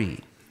glory.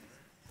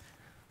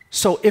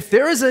 So if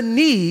there is a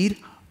need,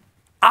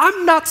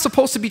 I'm not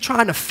supposed to be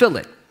trying to fill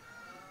it.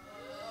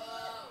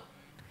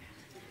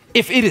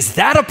 If it is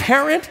that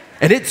apparent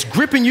and it's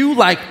gripping you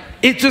like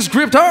it just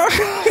gripped her,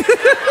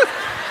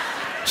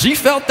 she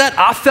felt that,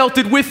 I felt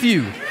it with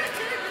you.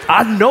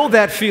 I know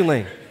that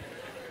feeling.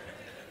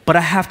 But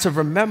I have to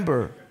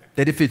remember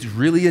that if it's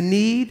really a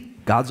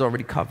need, God's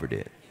already covered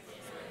it.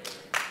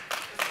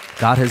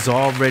 God has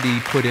already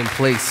put in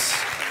place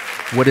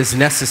what is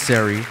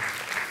necessary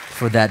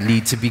for that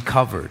need to be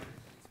covered.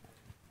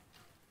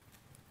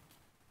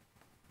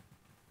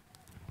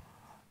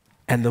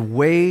 And the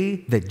way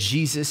that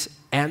Jesus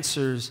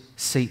answers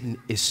Satan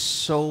is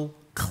so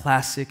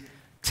classic,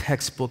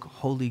 textbook,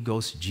 Holy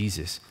Ghost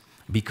Jesus,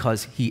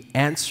 because he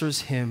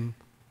answers him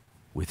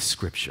with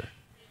Scripture.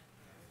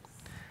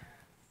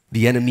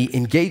 The enemy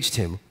engaged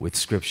him with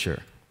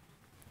Scripture,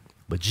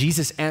 but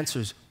Jesus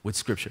answers with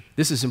Scripture.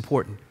 This is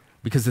important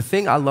because the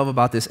thing I love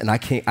about this, and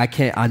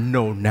I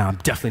know now I'm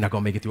definitely not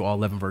going to make it through all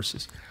 11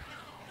 verses.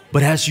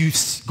 But as you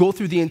go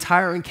through the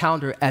entire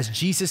encounter, as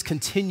Jesus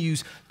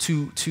continues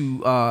to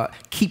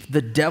keep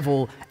the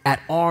devil at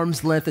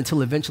arm's length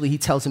until eventually he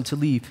tells him to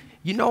leave,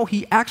 you know,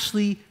 he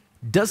actually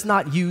does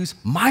not use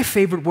my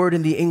favorite word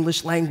in the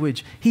English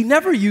language. He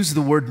never used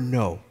the word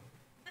no.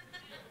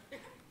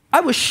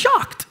 I was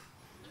shocked.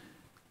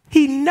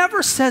 He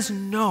never says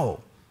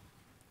no.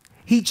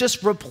 He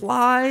just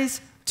replies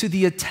to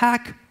the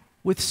attack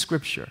with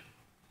Scripture.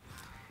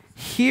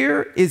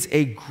 Here is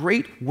a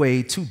great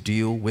way to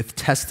deal with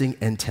testing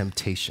and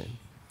temptation.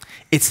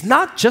 It's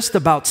not just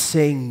about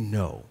saying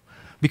no,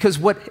 because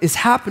what is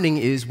happening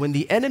is when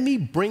the enemy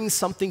brings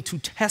something to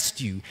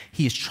test you,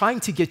 he is trying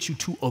to get you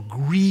to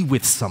agree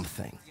with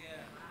something.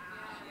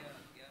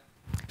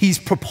 He's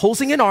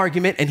proposing an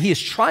argument and he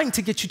is trying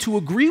to get you to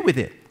agree with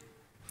it.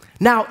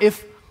 Now,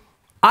 if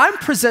I'm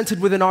presented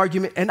with an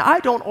argument and I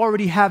don't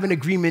already have an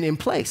agreement in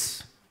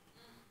place,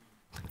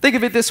 think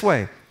of it this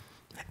way.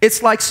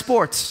 It's like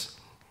sports.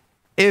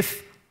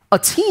 If a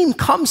team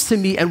comes to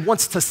me and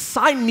wants to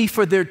sign me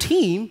for their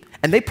team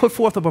and they put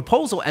forth a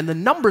proposal and the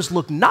numbers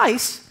look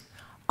nice,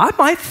 I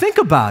might think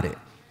about it.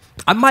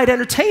 I might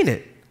entertain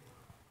it,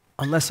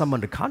 unless I'm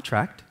under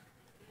contract,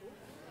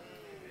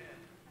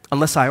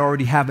 unless I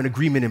already have an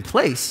agreement in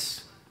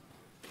place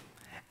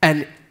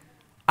and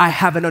I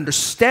have an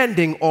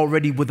understanding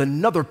already with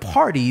another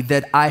party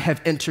that I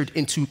have entered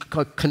into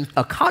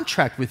a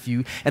contract with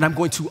you, and I'm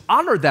going to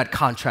honor that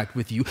contract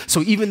with you.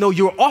 So even though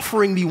you're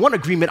offering me one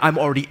agreement, I'm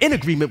already in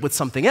agreement with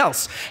something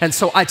else. And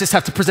so I just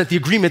have to present the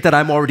agreement that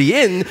I'm already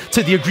in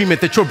to the agreement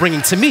that you're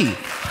bringing to me.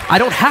 I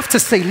don't have to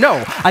say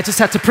no. I just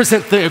have to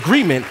present the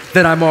agreement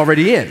that I'm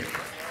already in.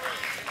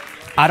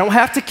 I don't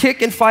have to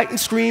kick and fight and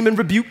scream and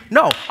rebuke.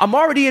 No, I'm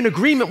already in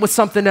agreement with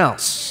something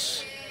else.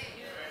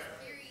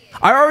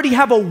 I already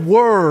have a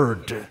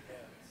word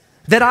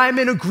that I'm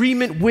in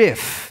agreement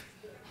with,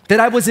 that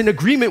I was in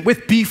agreement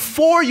with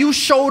before you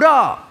showed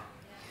up.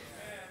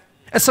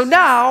 And so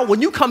now,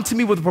 when you come to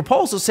me with a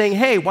proposal saying,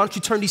 hey, why don't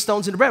you turn these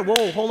stones into bread?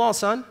 Whoa, hold on,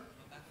 son.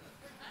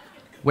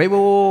 Wait,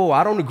 whoa,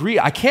 I don't agree.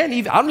 I don't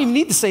even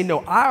need to say no.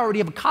 I already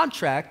have a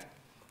contract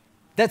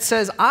that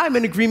says I'm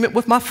in agreement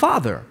with my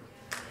Father.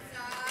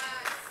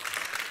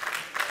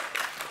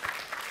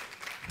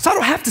 So I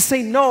don't have to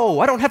say no.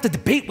 I don't have to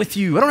debate with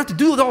you. I don't have to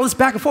do all this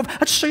back and forth.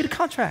 I just show you the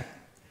contract.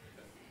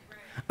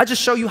 I just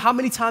show you how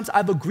many times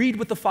I've agreed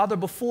with the Father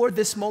before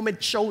this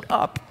moment showed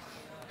up.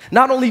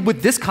 Not only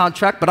with this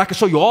contract, but I can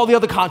show you all the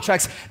other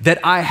contracts that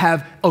I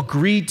have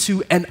agreed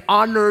to and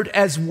honored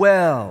as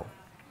well.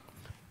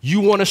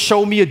 You want to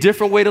show me a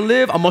different way to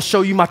live? I'm going to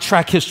show you my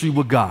track history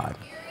with God.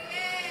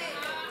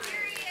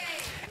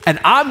 And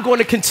I'm going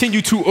to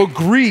continue to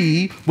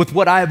agree with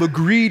what I have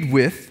agreed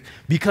with,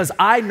 because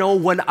I know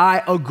when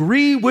I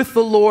agree with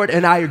the Lord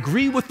and I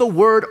agree with the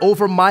word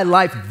over my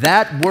life,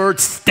 that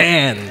word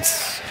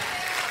stands.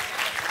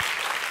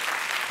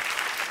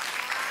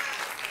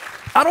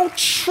 I don't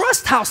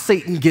trust how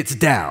Satan gets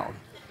down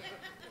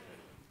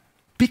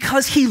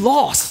because he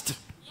lost.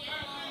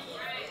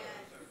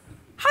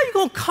 How are you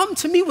going to come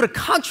to me with a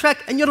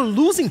contract and you're the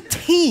losing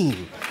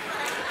team?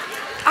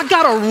 I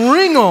got a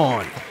ring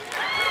on.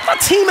 My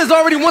team has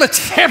already won a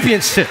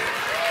championship.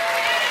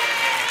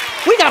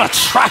 We got a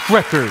track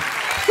record.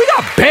 We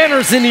got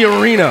banners in the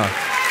arena.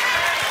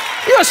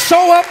 You gonna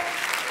show up?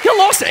 You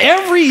lost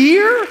every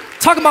year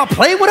talking about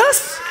play with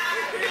us?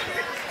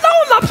 No,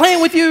 I'm not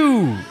playing with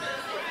you.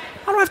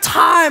 I don't have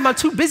time. I'm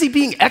too busy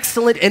being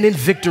excellent and in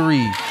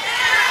victory.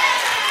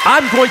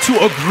 I'm going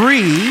to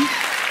agree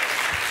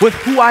with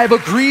who I have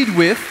agreed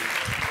with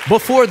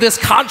before this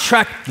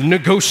contract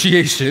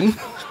negotiation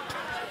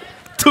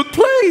took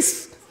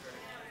place.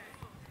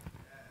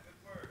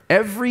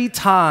 Every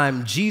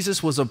time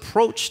Jesus was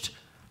approached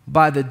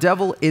by the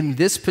devil in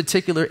this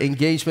particular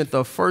engagement,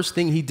 the first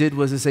thing he did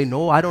was to say,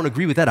 no, I don't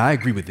agree with that. I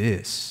agree with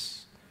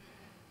this.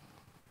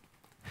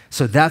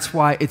 So that's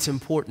why it's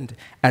important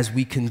as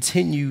we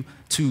continue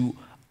to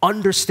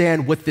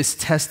understand what this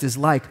test is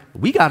like,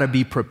 we got to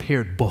be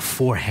prepared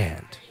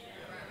beforehand.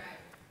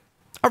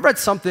 I read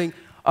something,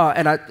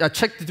 and I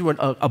checked through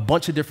a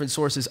bunch of different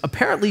sources.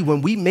 Apparently,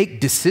 when we make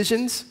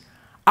decisions,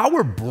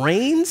 our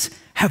brains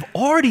have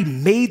already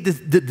made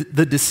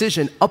the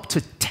decision up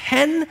to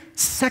 10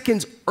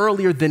 seconds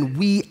earlier than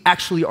we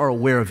actually are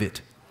aware of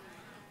it.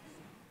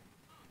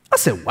 I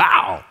said,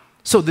 wow.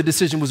 So the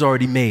decision was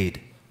already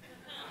made.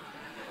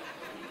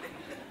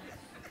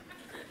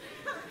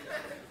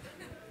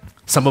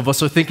 Some of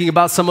us are thinking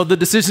about some of the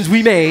decisions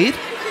we made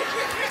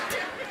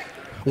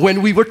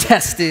when we were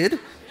tested,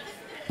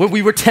 when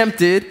we were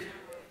tempted,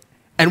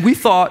 and we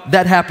thought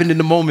that happened in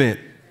the moment,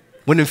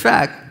 when in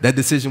fact, that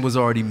decision was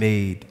already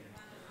made.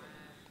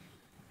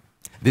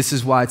 This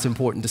is why it's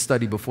important to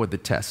study before the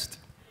test.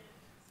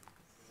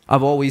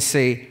 I've always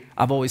said,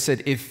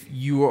 if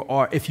you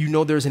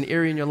know there's an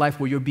area in your life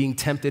where you're being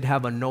tempted,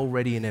 have a no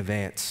ready in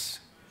advance.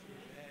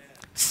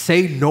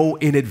 Say no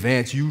in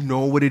advance. You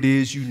know what it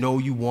is. You know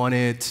you want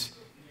it.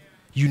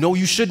 You know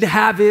you shouldn't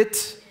have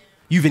it.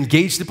 You've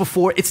engaged it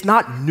before. It's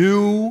not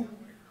new.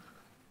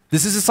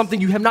 This isn't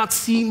something you have not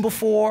seen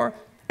before.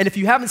 And if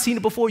you haven't seen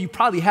it before, you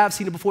probably have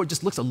seen it before. It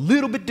just looks a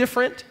little bit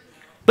different.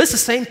 But it's the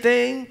same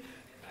thing.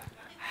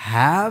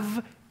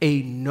 Have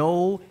a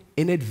no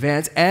in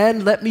advance.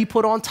 And let me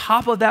put on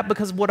top of that,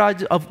 because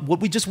of what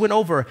we just went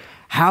over,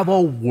 have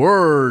a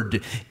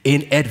word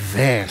in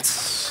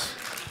advance.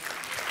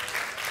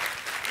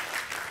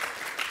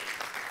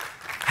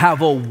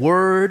 Have a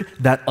word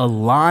that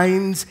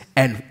aligns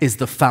and is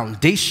the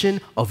foundation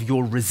of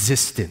your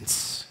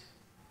resistance.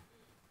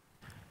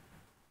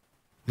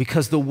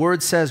 Because the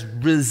word says,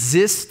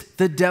 resist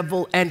the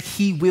devil and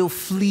he will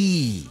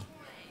flee.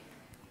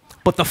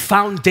 But the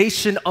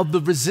foundation of the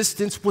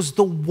resistance was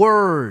the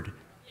word.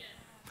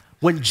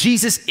 When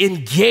Jesus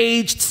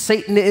engaged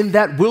Satan in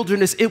that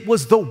wilderness, it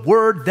was the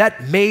word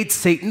that made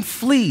Satan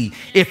flee.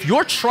 If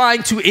you're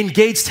trying to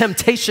engage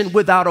temptation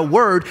without a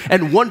word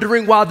and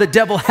wondering why the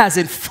devil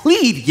hasn't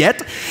fled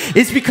yet,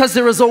 it's because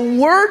there is a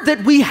word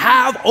that we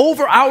have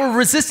over our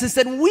resistance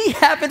that we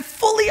haven't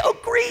fully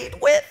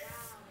agreed with.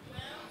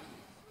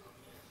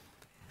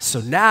 So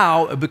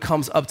now it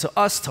becomes up to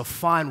us to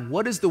find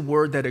what is the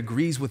word that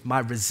agrees with my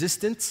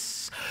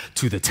resistance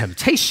to the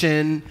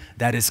temptation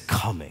that is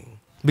coming.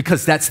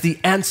 Because that's the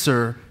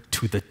answer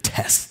to the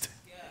test.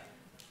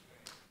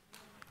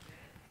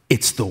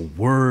 It's the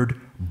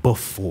word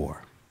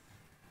before.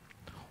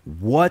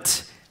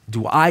 What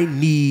do I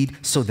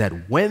need so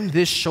that when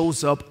this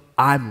shows up,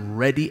 I'm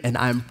ready and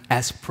I'm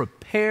as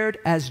prepared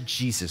as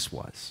Jesus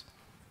was?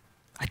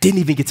 I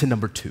didn't even get to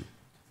number 2.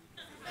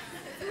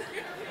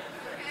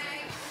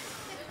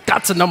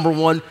 Got to number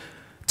 1,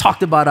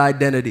 talked about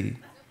identity.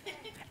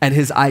 And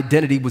his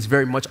identity was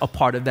very much a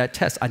part of that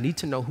test. I need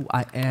to know who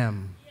I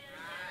am.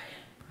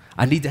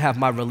 I need to have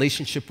my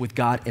relationship with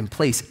God in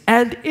place.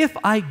 And if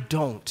I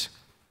don't,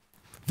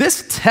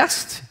 this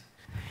test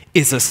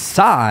is a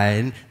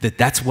sign that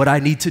that's what I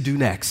need to do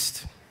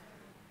next.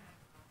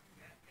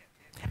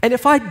 And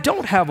if I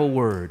don't have a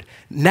word,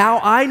 now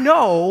I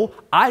know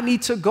I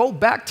need to go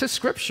back to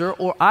Scripture,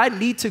 or I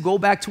need to go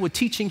back to a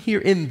teaching here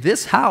in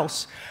this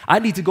house. I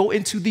need to go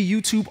into the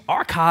YouTube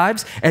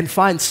archives and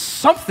find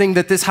something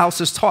that this house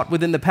has taught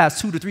within the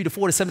past 2 to 3 to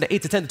 4 to 7 to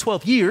 8 to 10 to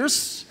 12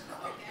 years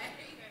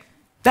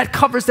that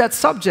covers that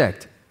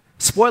subject.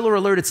 Spoiler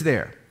alert, it's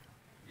there.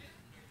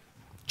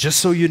 Just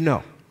so you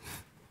know.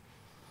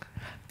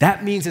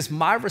 That means it's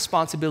my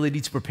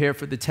responsibility to prepare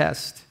for the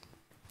test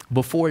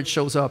before it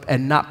shows up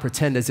and not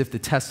pretend as if the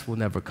test will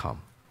never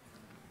come.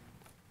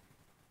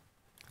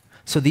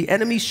 So the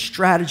enemy's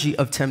strategy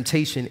of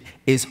temptation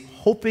is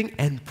hoping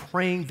and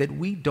praying that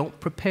we don't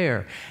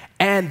prepare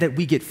and that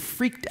we get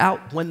freaked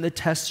out when the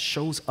test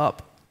shows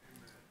up.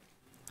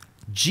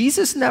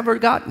 Jesus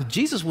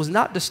was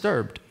not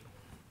disturbed.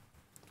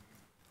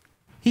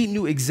 He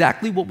knew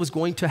exactly what was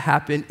going to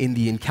happen in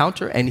the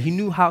encounter, and he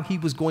knew how he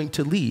was going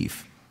to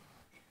leave.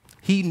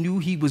 He knew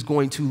he was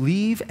going to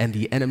leave, and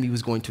the enemy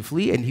was going to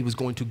flee, and he was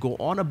going to go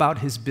on about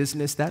his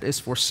business. That is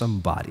for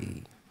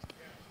somebody.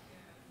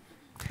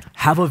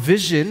 Have a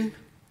vision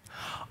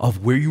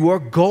of where you are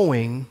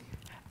going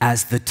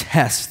as the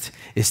test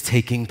is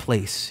taking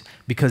place,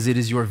 because it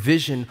is your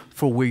vision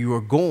for where you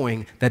are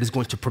going that is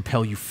going to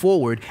propel you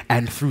forward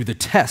and through the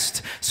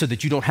test, so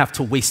that you don't have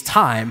to waste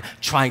time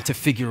trying to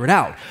figure it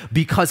out.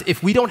 Because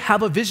if we don't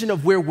have a vision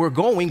of where we're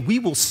going, we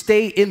will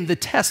stay in the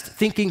test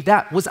thinking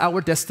that was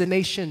our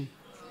destination.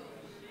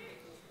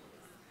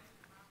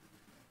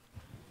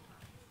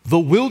 The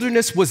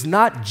wilderness was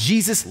not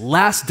Jesus'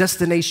 last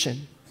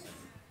destination.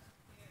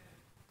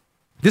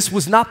 This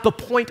was not the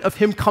point of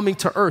him coming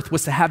to earth,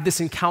 was to have this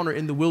encounter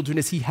in the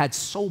wilderness. He had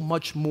so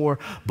much more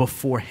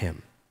before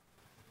him.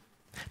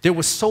 There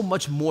was so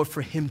much more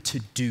for him to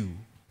do.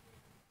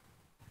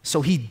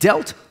 So he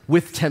dealt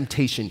with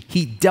temptation.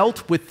 He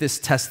dealt with this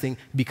testing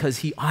because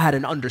he had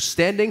an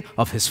understanding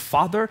of his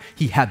Father.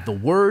 He had the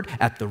word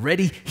at the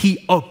ready.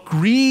 He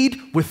agreed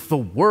with the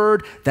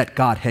word that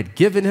God had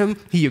given him.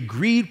 He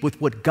agreed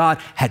with what God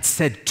had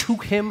said to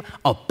him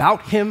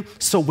about him.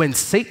 So when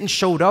Satan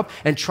showed up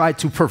and tried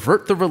to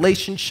pervert the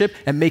relationship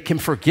and make him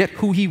forget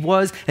who he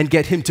was and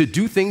get him to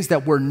do things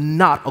that were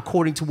not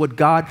according to what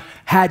God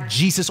had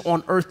Jesus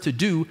on earth to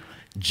do,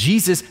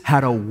 Jesus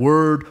had a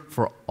word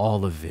for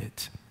all of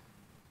it.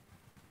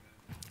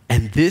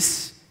 And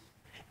this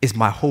is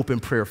my hope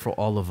and prayer for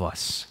all of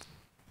us.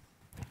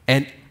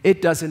 And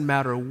it doesn't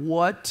matter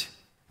what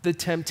the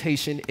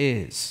temptation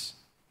is,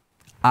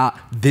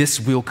 this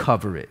will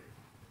cover it.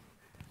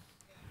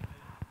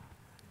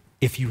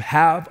 If you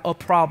have a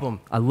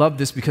problem, I love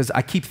this because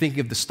I keep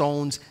thinking of the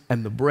stones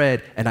and the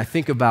bread, and I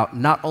think about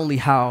not only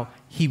how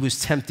he was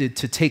tempted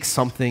to take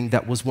something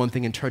that was one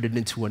thing and turn it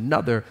into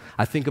another,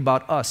 I think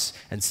about us.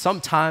 And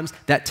sometimes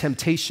that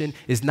temptation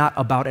is not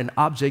about an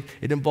object,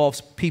 it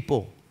involves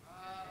people.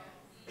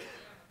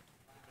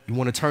 You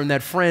want to turn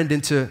that friend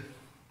into,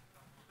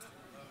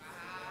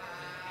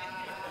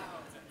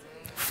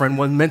 friend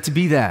wasn't meant to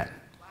be that.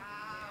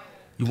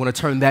 You want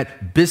to turn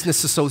that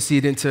business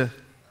associate into,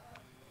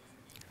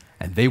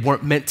 and they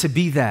weren't meant to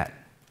be that.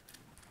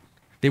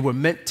 They were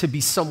meant to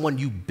be someone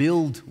you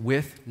build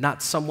with,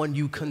 not someone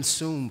you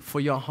consume for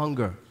your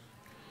hunger.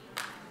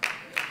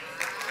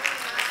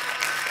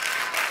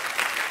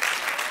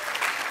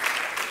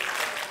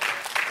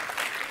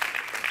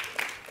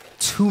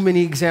 Too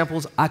many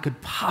examples I could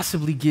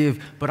possibly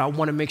give, but I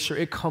want to make sure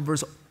it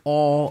covers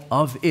all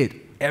of it,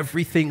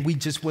 everything we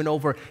just went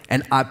over.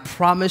 And I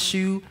promise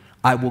you,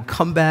 I will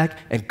come back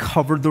and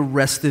cover the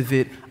rest of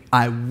it.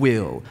 I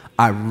will.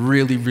 I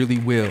really, really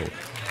will.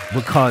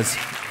 Because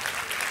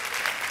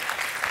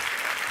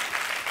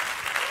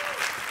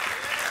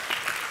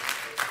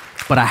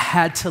but I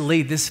had to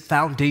lay this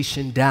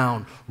foundation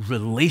down,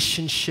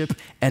 relationship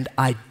and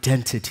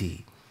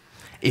identity.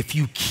 If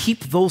you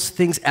keep those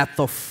things at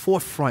the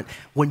forefront,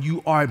 when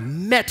you are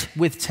met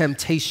with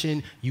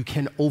temptation, you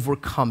can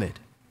overcome it.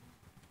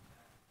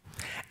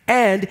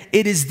 And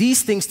it is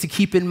these things to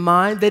keep in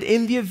mind that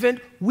in the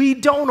event we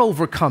don't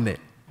overcome it,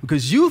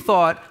 because you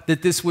thought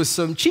that this was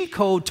some cheat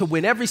code to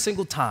win every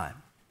single time.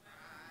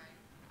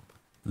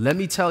 Let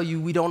me tell you,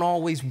 we don't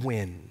always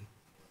win.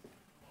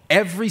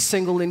 Every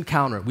single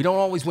encounter, we don't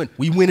always win.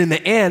 We win in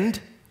the end.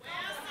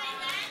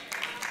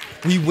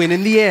 We win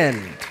in the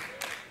end.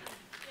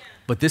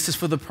 But this is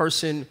for the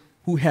person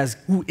who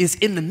is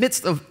in the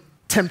midst of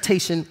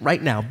temptation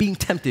right now, being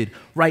tempted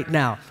right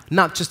now.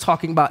 Not just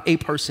talking about a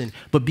person,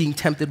 but being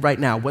tempted right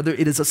now. Whether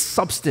it is a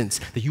substance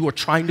that you are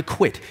trying to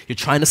quit, you're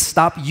trying to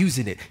stop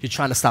using it, you're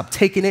trying to stop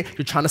taking it,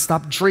 you're trying to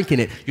stop drinking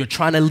it, you're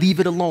trying to leave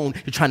it alone,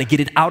 you're trying to get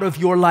it out of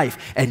your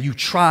life, and you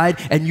tried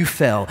and you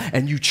fell,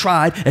 and you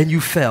tried and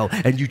you fell,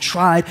 and you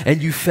tried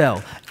and you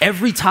fell.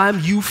 Every time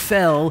you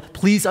fell,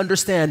 please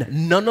understand,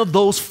 none of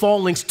those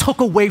fallings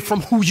took away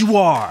from who you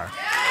are.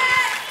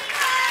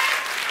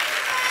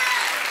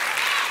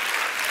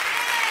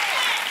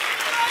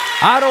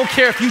 I don't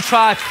care if you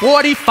try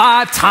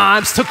 45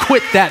 times to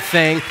quit that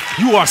thing,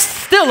 you are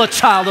still a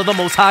child of the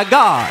Most High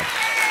God.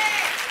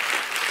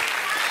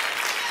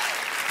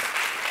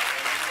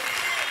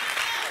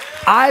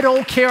 I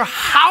don't care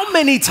how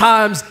many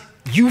times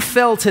you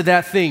fell to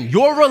that thing.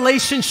 Your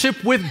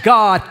relationship with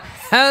God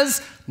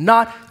has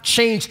not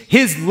changed.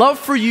 His love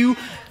for you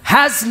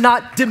has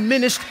not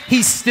diminished.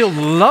 He still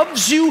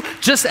loves you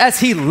just as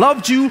he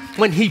loved you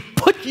when he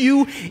put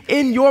you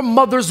in your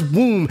mother's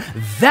womb.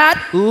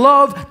 That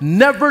love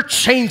never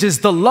changes.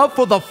 The love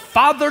for the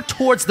father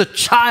towards the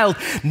child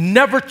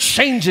never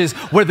changes.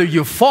 Whether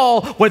you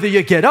fall, whether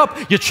you get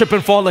up, you trip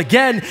and fall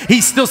again,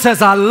 he still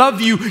says, I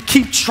love you.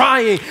 Keep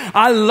trying.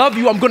 I love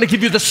you. I'm going to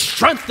give you the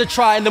strength to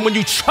try. And then when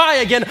you try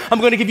again, I'm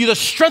going to give you the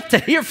strength to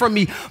hear from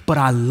me. But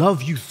I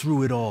love you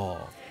through it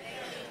all.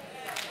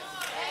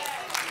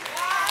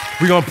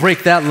 We're going to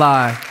break that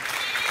lie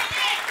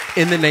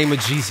in the name of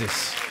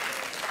Jesus.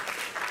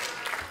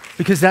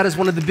 Because that is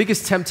one of the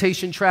biggest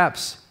temptation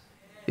traps,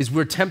 is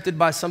we're tempted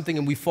by something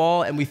and we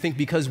fall and we think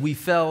because we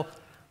fell,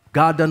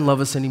 God doesn't love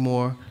us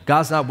anymore,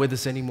 God's not with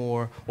us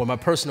anymore, or my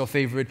personal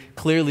favorite,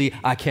 clearly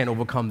I can't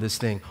overcome this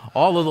thing.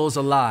 All of those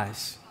are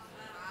lies.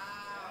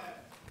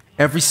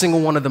 Every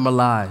single one of them are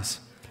lies.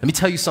 Let me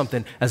tell you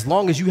something. As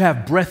long as you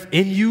have breath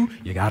in you,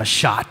 you got a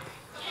shot.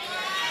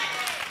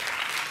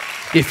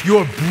 If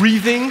you're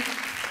breathing,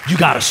 you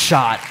got a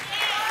shot.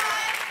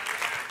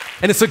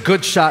 And it's a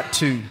good shot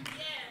too.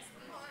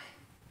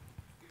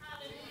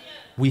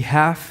 We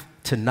have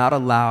to not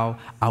allow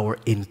our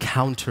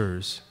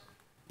encounters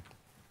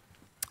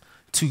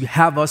to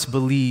have us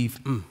believe,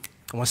 I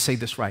want to say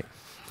this right.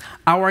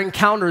 Our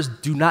encounters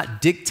do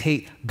not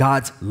dictate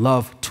God's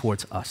love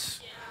towards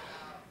us.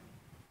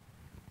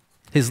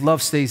 His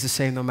love stays the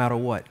same no matter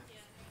what.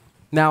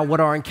 Now, what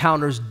our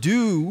encounters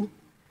do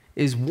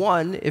is,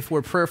 one, if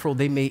we're prayerful,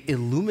 they may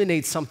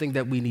illuminate something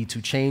that we need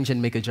to change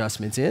and make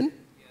adjustments in.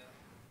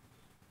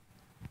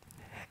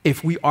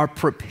 if we are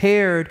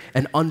prepared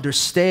and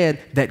understand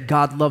that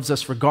God loves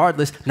us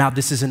regardless, now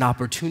this is an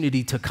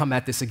opportunity to come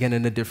at this again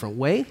in a different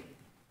way.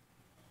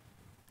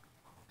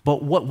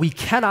 But what we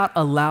cannot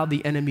allow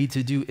the enemy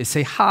to do is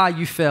say, ha,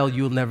 you fell,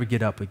 you'll never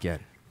get up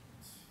again.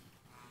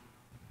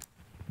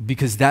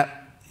 Because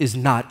that is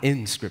not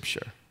in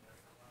Scripture.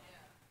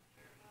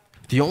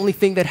 The only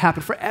thing that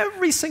happened for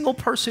every single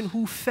person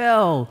who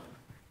fell,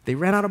 they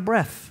ran out of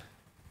breath.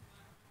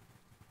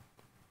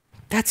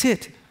 That's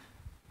it.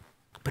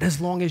 But as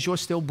long as you're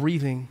still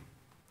breathing,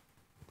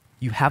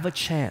 you have a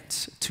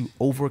chance to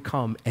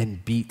overcome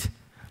and beat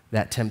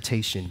that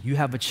temptation. You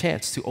have a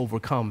chance to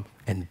overcome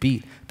and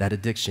beat that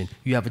addiction.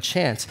 You have a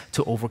chance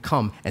to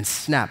overcome and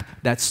snap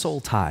that soul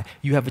tie.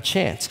 You have a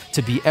chance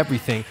to be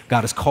everything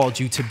God has called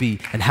you to be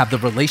and have the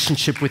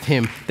relationship with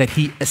Him that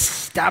He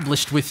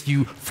established with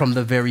you from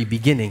the very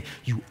beginning.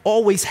 You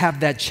always have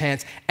that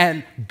chance,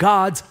 and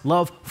God's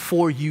love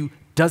for you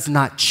does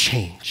not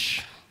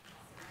change.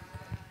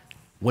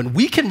 When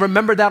we can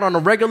remember that on a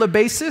regular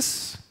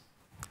basis,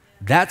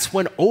 that's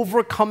when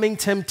overcoming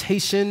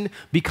temptation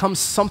becomes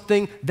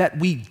something that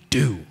we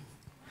do.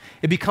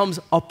 It becomes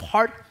a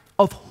part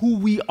of who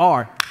we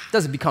are. It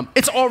doesn't become,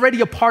 it's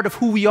already a part of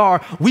who we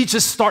are. We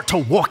just start to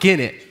walk in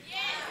it.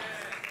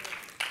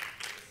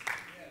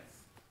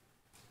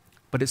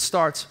 But it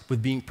starts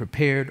with being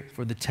prepared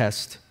for the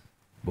test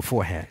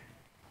beforehand.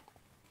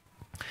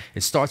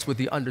 It starts with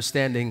the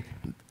understanding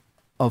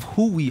of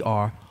who we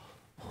are,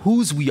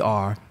 whose we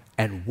are,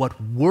 and what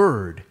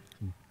word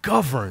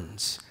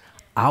governs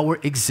our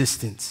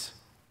existence.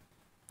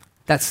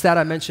 That stat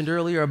I mentioned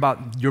earlier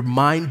about your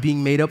mind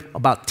being made up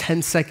about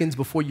 10 seconds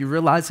before you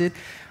realize it,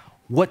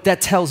 what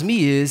that tells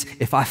me is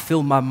if I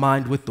fill my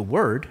mind with the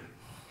word,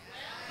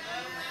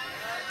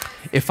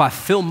 if I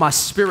fill my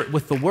spirit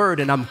with the word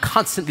and I'm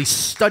constantly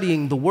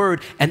studying the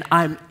word and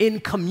I'm in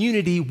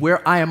community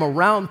where I am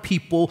around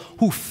people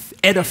who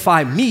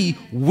edify me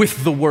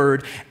with the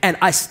word and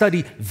I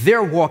study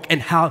their walk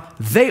and how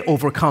they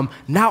overcome,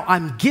 now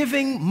I'm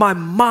giving my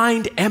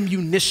mind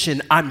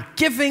ammunition. I'm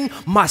giving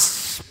my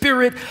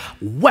spirit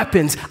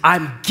weapons.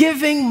 I'm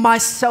giving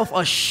myself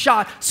a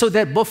shot so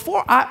that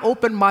before I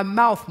open my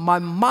mouth, my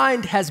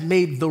mind has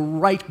made the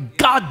right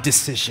God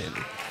decision.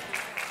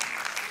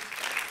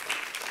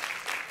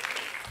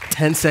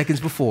 10 seconds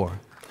before.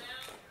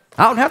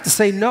 I don't have to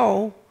say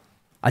no.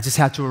 I just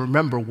have to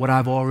remember what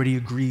I've already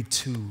agreed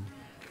to.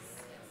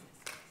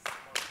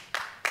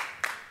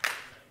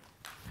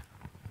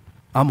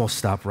 I'm going to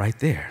stop right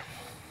there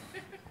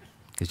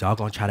because y'all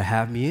going to try to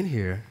have me in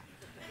here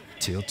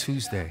till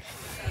Tuesday.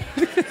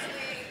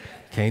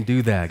 Can't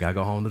do that. Got to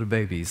go home to the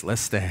babies.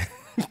 Let's stand.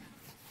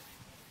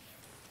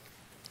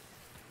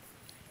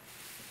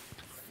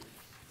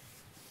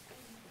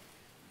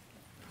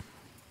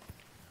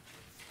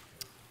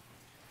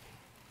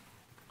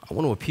 I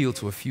want to appeal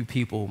to a few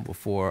people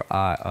before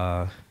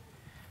I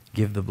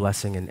give the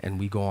blessing and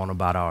we go on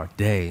about our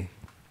day.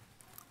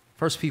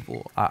 First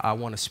people I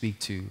want to speak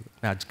to,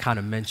 and I kind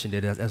of mentioned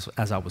it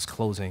as I was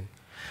closing.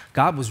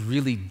 God was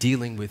really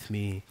dealing with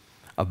me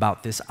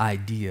about this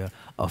idea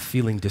of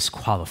feeling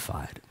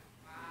disqualified.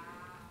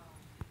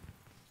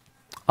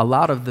 A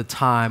lot of the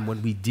time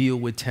when we deal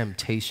with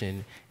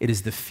temptation, it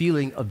is the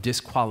feeling of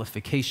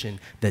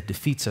disqualification that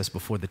defeats us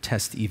before the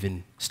test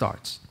even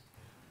starts.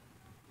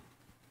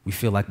 We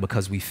feel like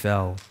because we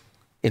fell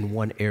in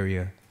one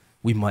area,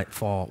 we're going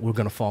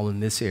to fall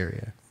in this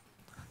area.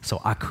 So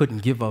I couldn't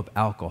give up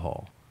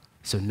alcohol.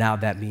 So now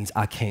that means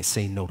I can't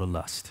say no to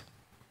lust.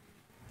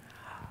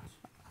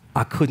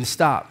 I couldn't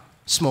stop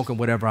smoking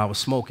whatever I was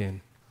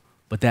smoking,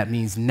 but that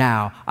means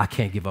now I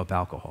can't give up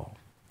alcohol.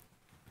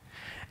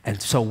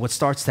 And so what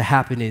starts to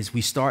happen is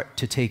we start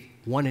to take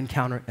one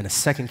encounter and a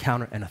second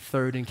encounter and a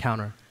third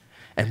encounter,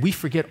 and we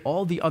forget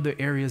all the other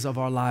areas of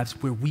our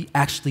lives where we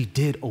actually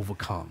did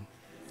overcome.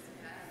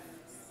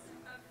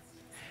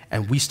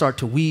 And we start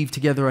to weave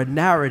together a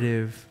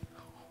narrative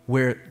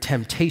where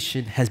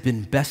temptation has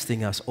been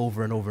besting us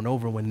over and over and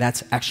over when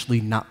that's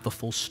actually not the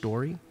full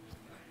story.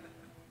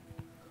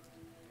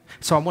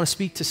 So I want to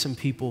speak to some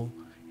people.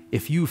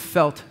 If you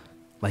felt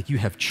like you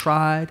have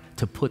tried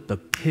to put the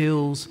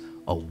pills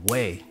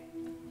away,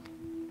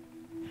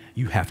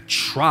 you have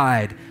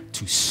tried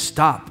to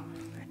stop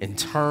in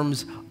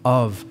terms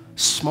of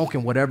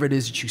smoking whatever it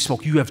is that you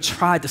smoke. You have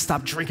tried to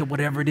stop drinking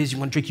whatever it is you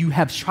want to drink. You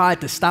have tried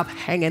to stop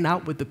hanging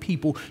out with the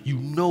people you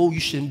know you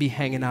shouldn't be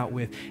hanging out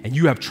with. And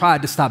you have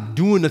tried to stop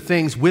doing the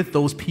things with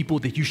those people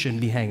that you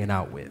shouldn't be hanging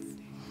out with.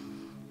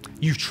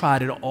 You've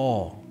tried it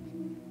all.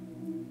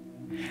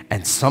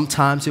 And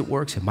sometimes it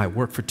works. It might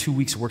work for 2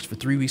 weeks, it works for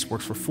 3 weeks,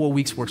 works for 4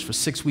 weeks, works for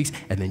 6 weeks,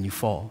 and then you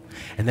fall.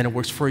 And then it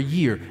works for a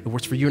year, it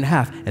works for a year and a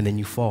half, and then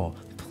you fall.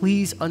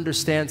 Please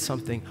understand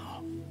something.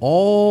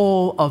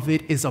 All of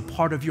it is a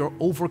part of your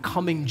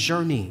overcoming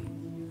journey.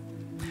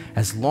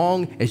 As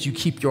long as you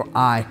keep your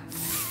eye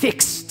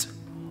fixed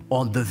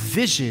on the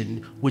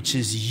vision, which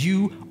is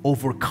you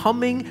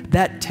overcoming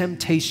that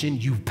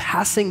temptation, you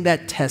passing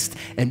that test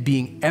and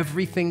being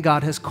everything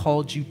God has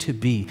called you to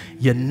be,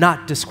 you're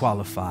not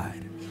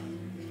disqualified.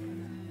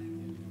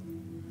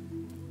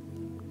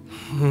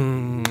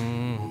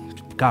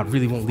 God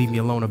really won't leave me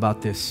alone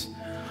about this.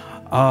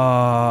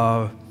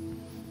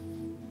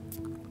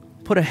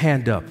 Put a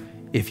hand up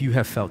if you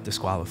have felt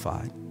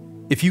disqualified.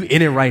 If you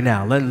in it right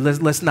now,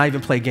 let's not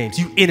even play games.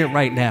 You in it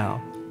right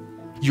now.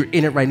 You're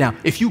in it right now.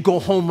 If you go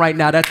home right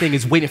now, that thing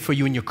is waiting for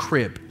you in your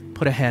crib.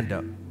 Put a hand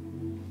up.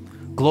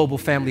 Global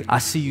family, I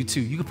see you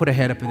too. You can put a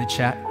hand up in the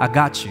chat. I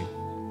got you.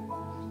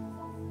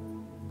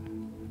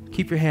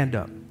 Keep your hand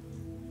up.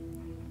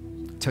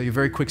 Tell you a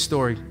very quick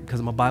story because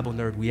I'm a Bible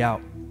nerd. We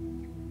out.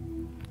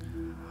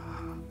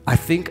 I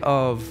think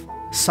of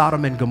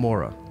Sodom and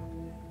Gomorrah.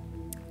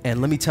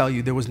 And let me tell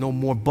you, there was no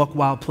more buck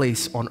wild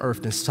place on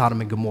earth than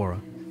Sodom and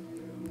Gomorrah.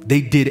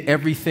 They did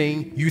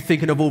everything you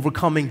thinking of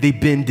overcoming, they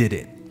been did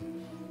it.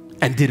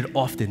 And did it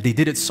often. They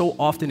did it so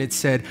often it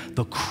said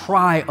the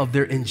cry of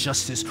their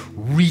injustice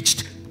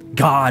reached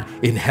God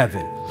in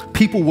heaven.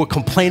 People were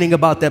complaining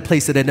about that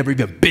place that had never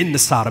even been to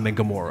Sodom and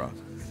Gomorrah.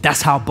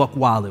 That's how buck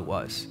wild it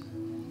was.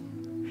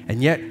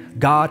 And yet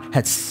God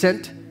had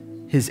sent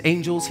his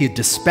angels, he had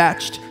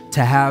dispatched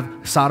to have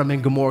Sodom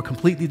and Gomorrah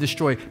completely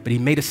destroyed, but he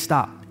made a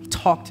stop. He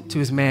talked to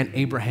his man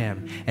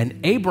Abraham, and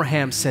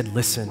Abraham said,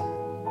 listen,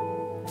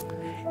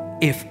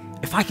 if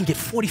I can get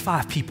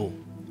 45 people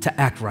to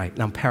act right,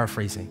 and I'm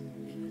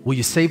paraphrasing, will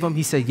you save them?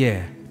 He said,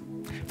 yeah.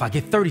 If I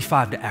get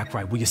 35 to act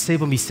right, will you save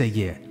them? He said,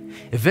 yeah.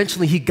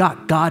 Eventually, he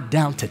got God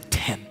down to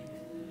 10,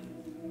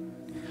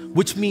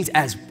 which means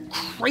as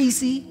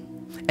crazy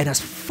and as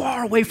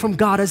far away from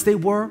God as they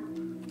were,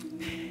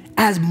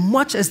 as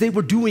much as they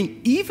were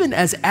doing, even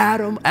as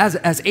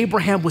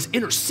Abraham was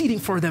interceding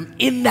for them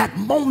in that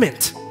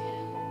moment,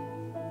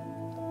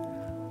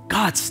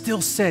 God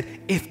still said,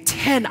 if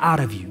 10 out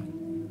of you,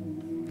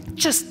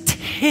 just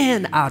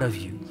 10 out of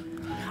you,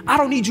 I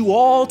don't need you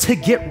all to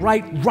get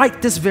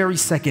right this very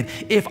second.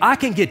 If I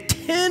can get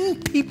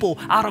 10 people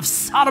out of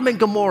Sodom and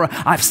Gomorrah,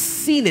 I've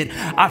seen it,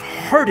 I've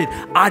heard it,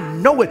 I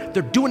know it.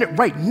 They're doing it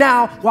right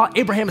now while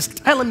Abraham is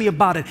telling me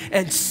about it.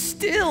 And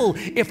still,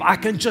 if I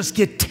can just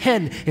get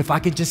 10, if I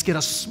can just get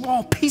a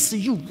small piece of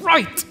you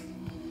right,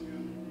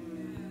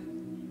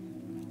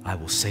 I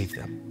will save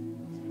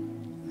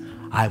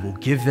them. I will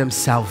give them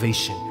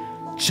salvation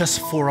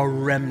just for a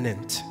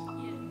remnant.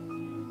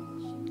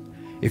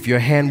 If your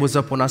hand was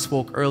up when I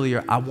spoke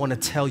earlier, I want to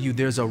tell you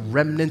there's a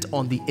remnant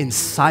on the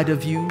inside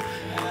of you.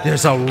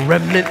 There's a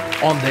remnant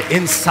on the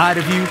inside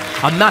of you.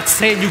 I'm not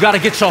saying you got to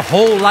get your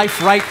whole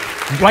life right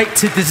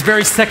to this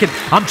very second.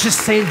 I'm just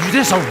saying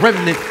there's a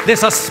remnant.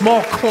 There's a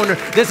small corner.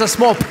 There's a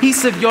small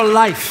piece of your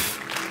life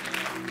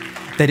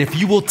that if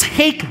you will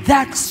take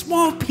that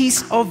small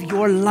piece of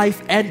your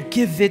life and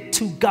give it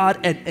to God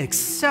and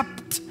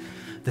accept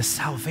the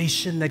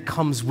salvation that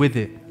comes with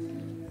it,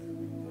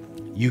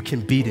 you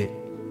can beat it.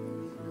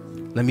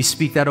 Let me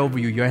speak that over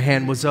you. Your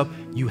hand was up.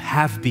 You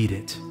have beat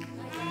it.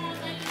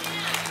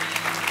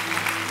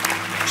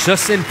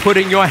 Just in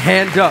putting your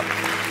hand up,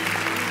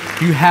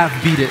 you have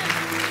beat it.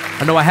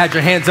 I know I had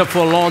your hands up for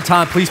a long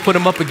time. Please put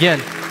them up again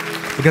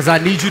because I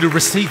need you to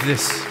receive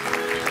this.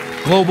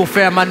 Global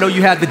fam, I know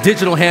you had the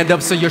digital hand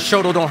up so your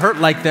shoulder don't hurt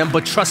like them,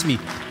 but trust me,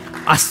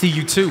 I see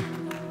you too.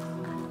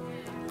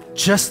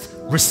 Just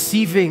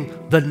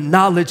receiving the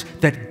knowledge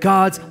that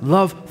God's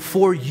love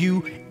for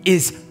you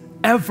is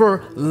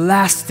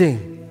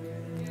everlasting.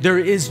 There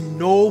is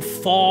no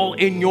fall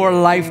in your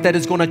life that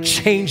is going to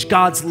change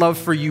God's love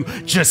for you.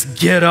 Just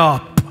get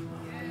up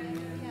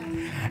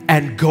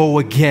and go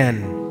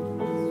again.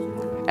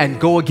 And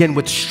go again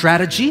with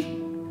strategy.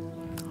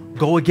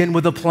 Go again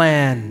with a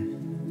plan.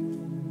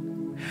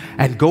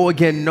 And go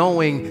again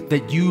knowing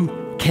that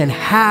you can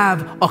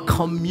have a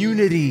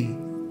community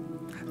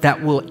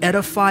that will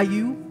edify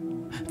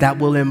you, that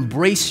will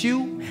embrace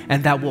you,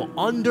 and that will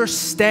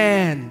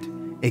understand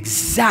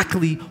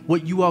exactly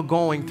what you are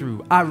going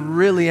through. I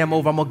really am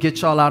over. I'm going to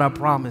get y'all out, I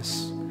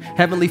promise.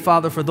 Heavenly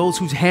Father, for those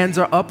whose hands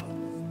are up,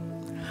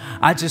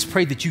 I just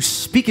pray that you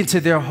speak into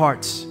their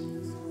hearts,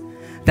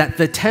 that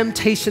the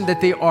temptation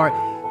that they are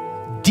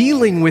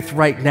dealing with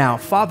right now,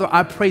 Father,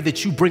 I pray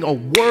that you bring a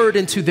word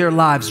into their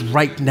lives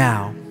right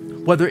now.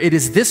 Whether it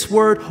is this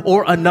word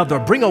or another,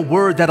 bring a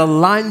word that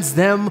aligns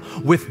them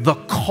with the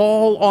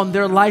call on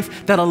their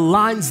life, that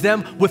aligns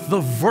them with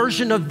the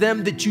version of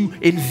them that you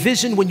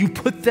envisioned when you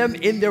put them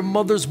in their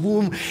mother's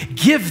womb.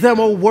 Give them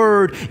a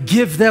word,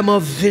 give them a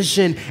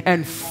vision,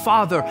 and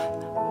Father,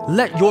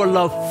 let your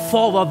love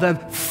fall on them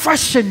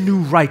fresh and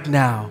new right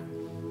now.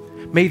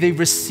 May they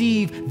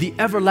receive the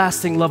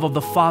everlasting love of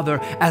the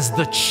Father as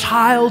the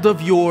child of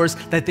yours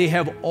that they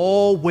have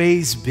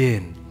always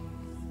been.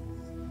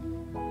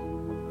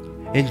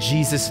 In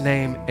Jesus'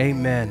 name,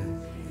 amen.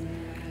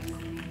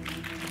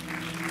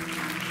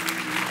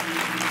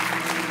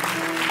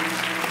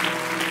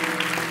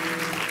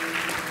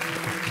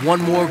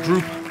 One more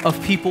group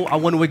of people I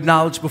want to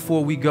acknowledge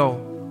before we go.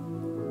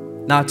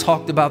 Now, I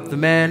talked about the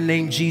man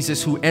named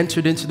Jesus who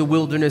entered into the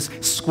wilderness,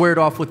 squared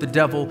off with the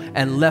devil,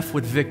 and left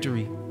with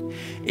victory.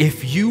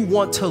 If you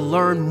want to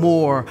learn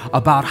more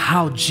about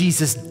how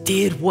Jesus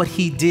did what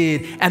he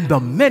did and the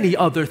many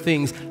other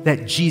things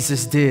that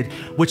Jesus did,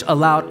 which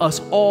allowed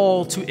us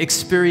all to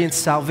experience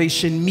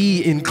salvation,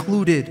 me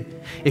included.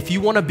 If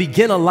you want to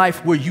begin a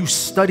life where you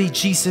study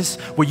Jesus,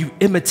 where you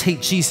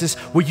imitate Jesus,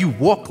 where you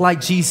walk like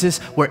Jesus,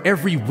 where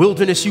every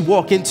wilderness you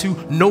walk into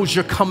knows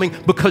you're coming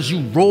because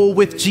you roll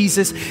with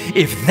Jesus,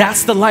 if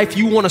that's the life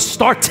you want to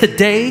start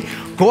today,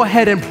 go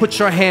ahead and put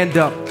your hand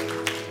up.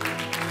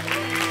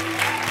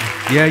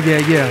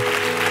 Yeah.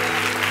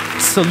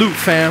 Salute,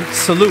 fam.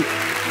 Salute.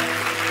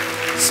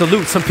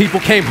 Salute. Some people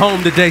came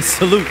home today.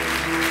 Salute.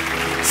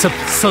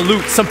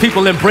 Salute. Some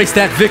people embraced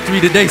that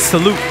victory today.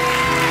 Salute.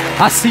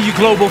 I see you,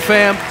 global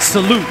fam.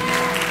 Salute.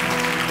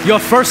 Your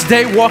first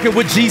day walking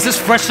with Jesus,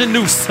 fresh and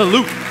new.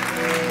 Salute.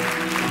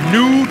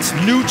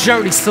 New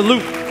journey.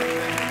 Salute.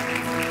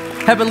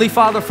 Heavenly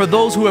Father, for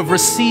those who have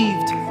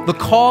received the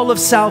call of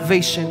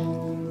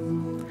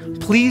salvation,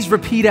 please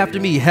repeat after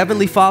me.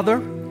 Heavenly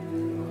Father,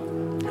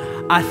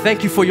 I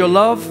thank you for your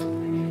love.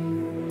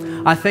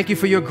 I thank you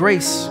for your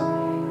grace.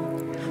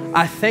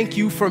 I thank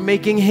you for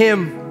making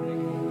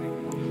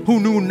him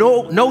who knew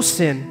no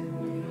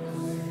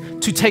sin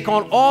to take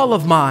on all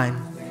of mine,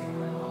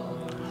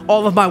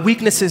 all of my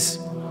weaknesses,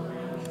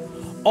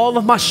 all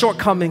of my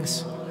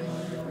shortcomings,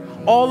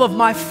 all of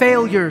my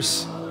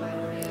failures.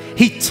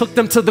 He took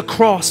them to the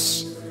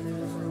cross.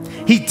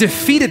 He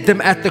defeated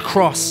them at the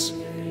cross.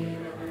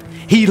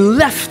 He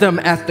left them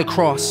at the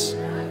cross.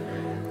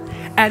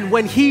 And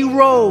when he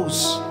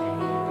rose,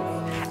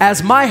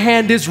 as my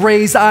hand is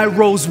raised, I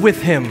rose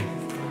with him.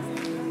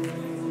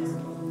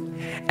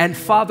 And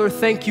Father,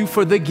 thank you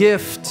for the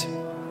gift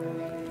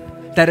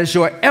that is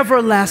your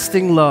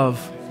everlasting love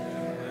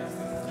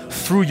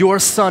through your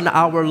Son,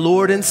 our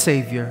Lord and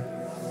Savior,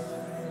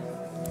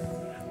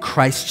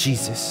 Christ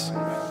Jesus.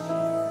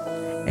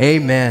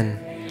 Amen.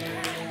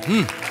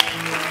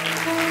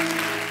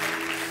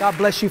 God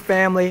bless you,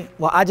 family.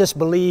 Well, I just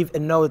believe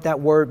and know that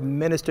that word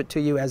ministered to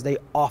you as they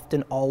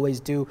often always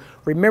do.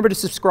 Remember to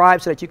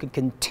subscribe so that you can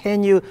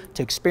continue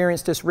to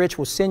experience this rich.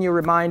 We'll send you a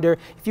reminder.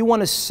 If you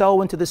want to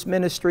sow into this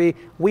ministry,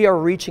 we are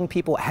reaching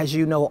people, as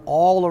you know,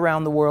 all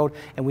around the world,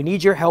 and we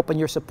need your help and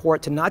your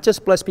support to not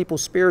just bless people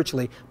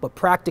spiritually, but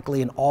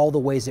practically in all the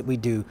ways that we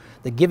do.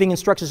 The giving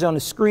instructions are on the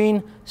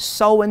screen.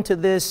 Sow into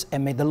this,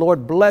 and may the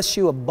Lord bless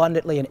you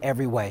abundantly in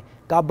every way.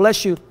 God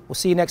bless you. We'll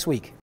see you next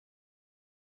week.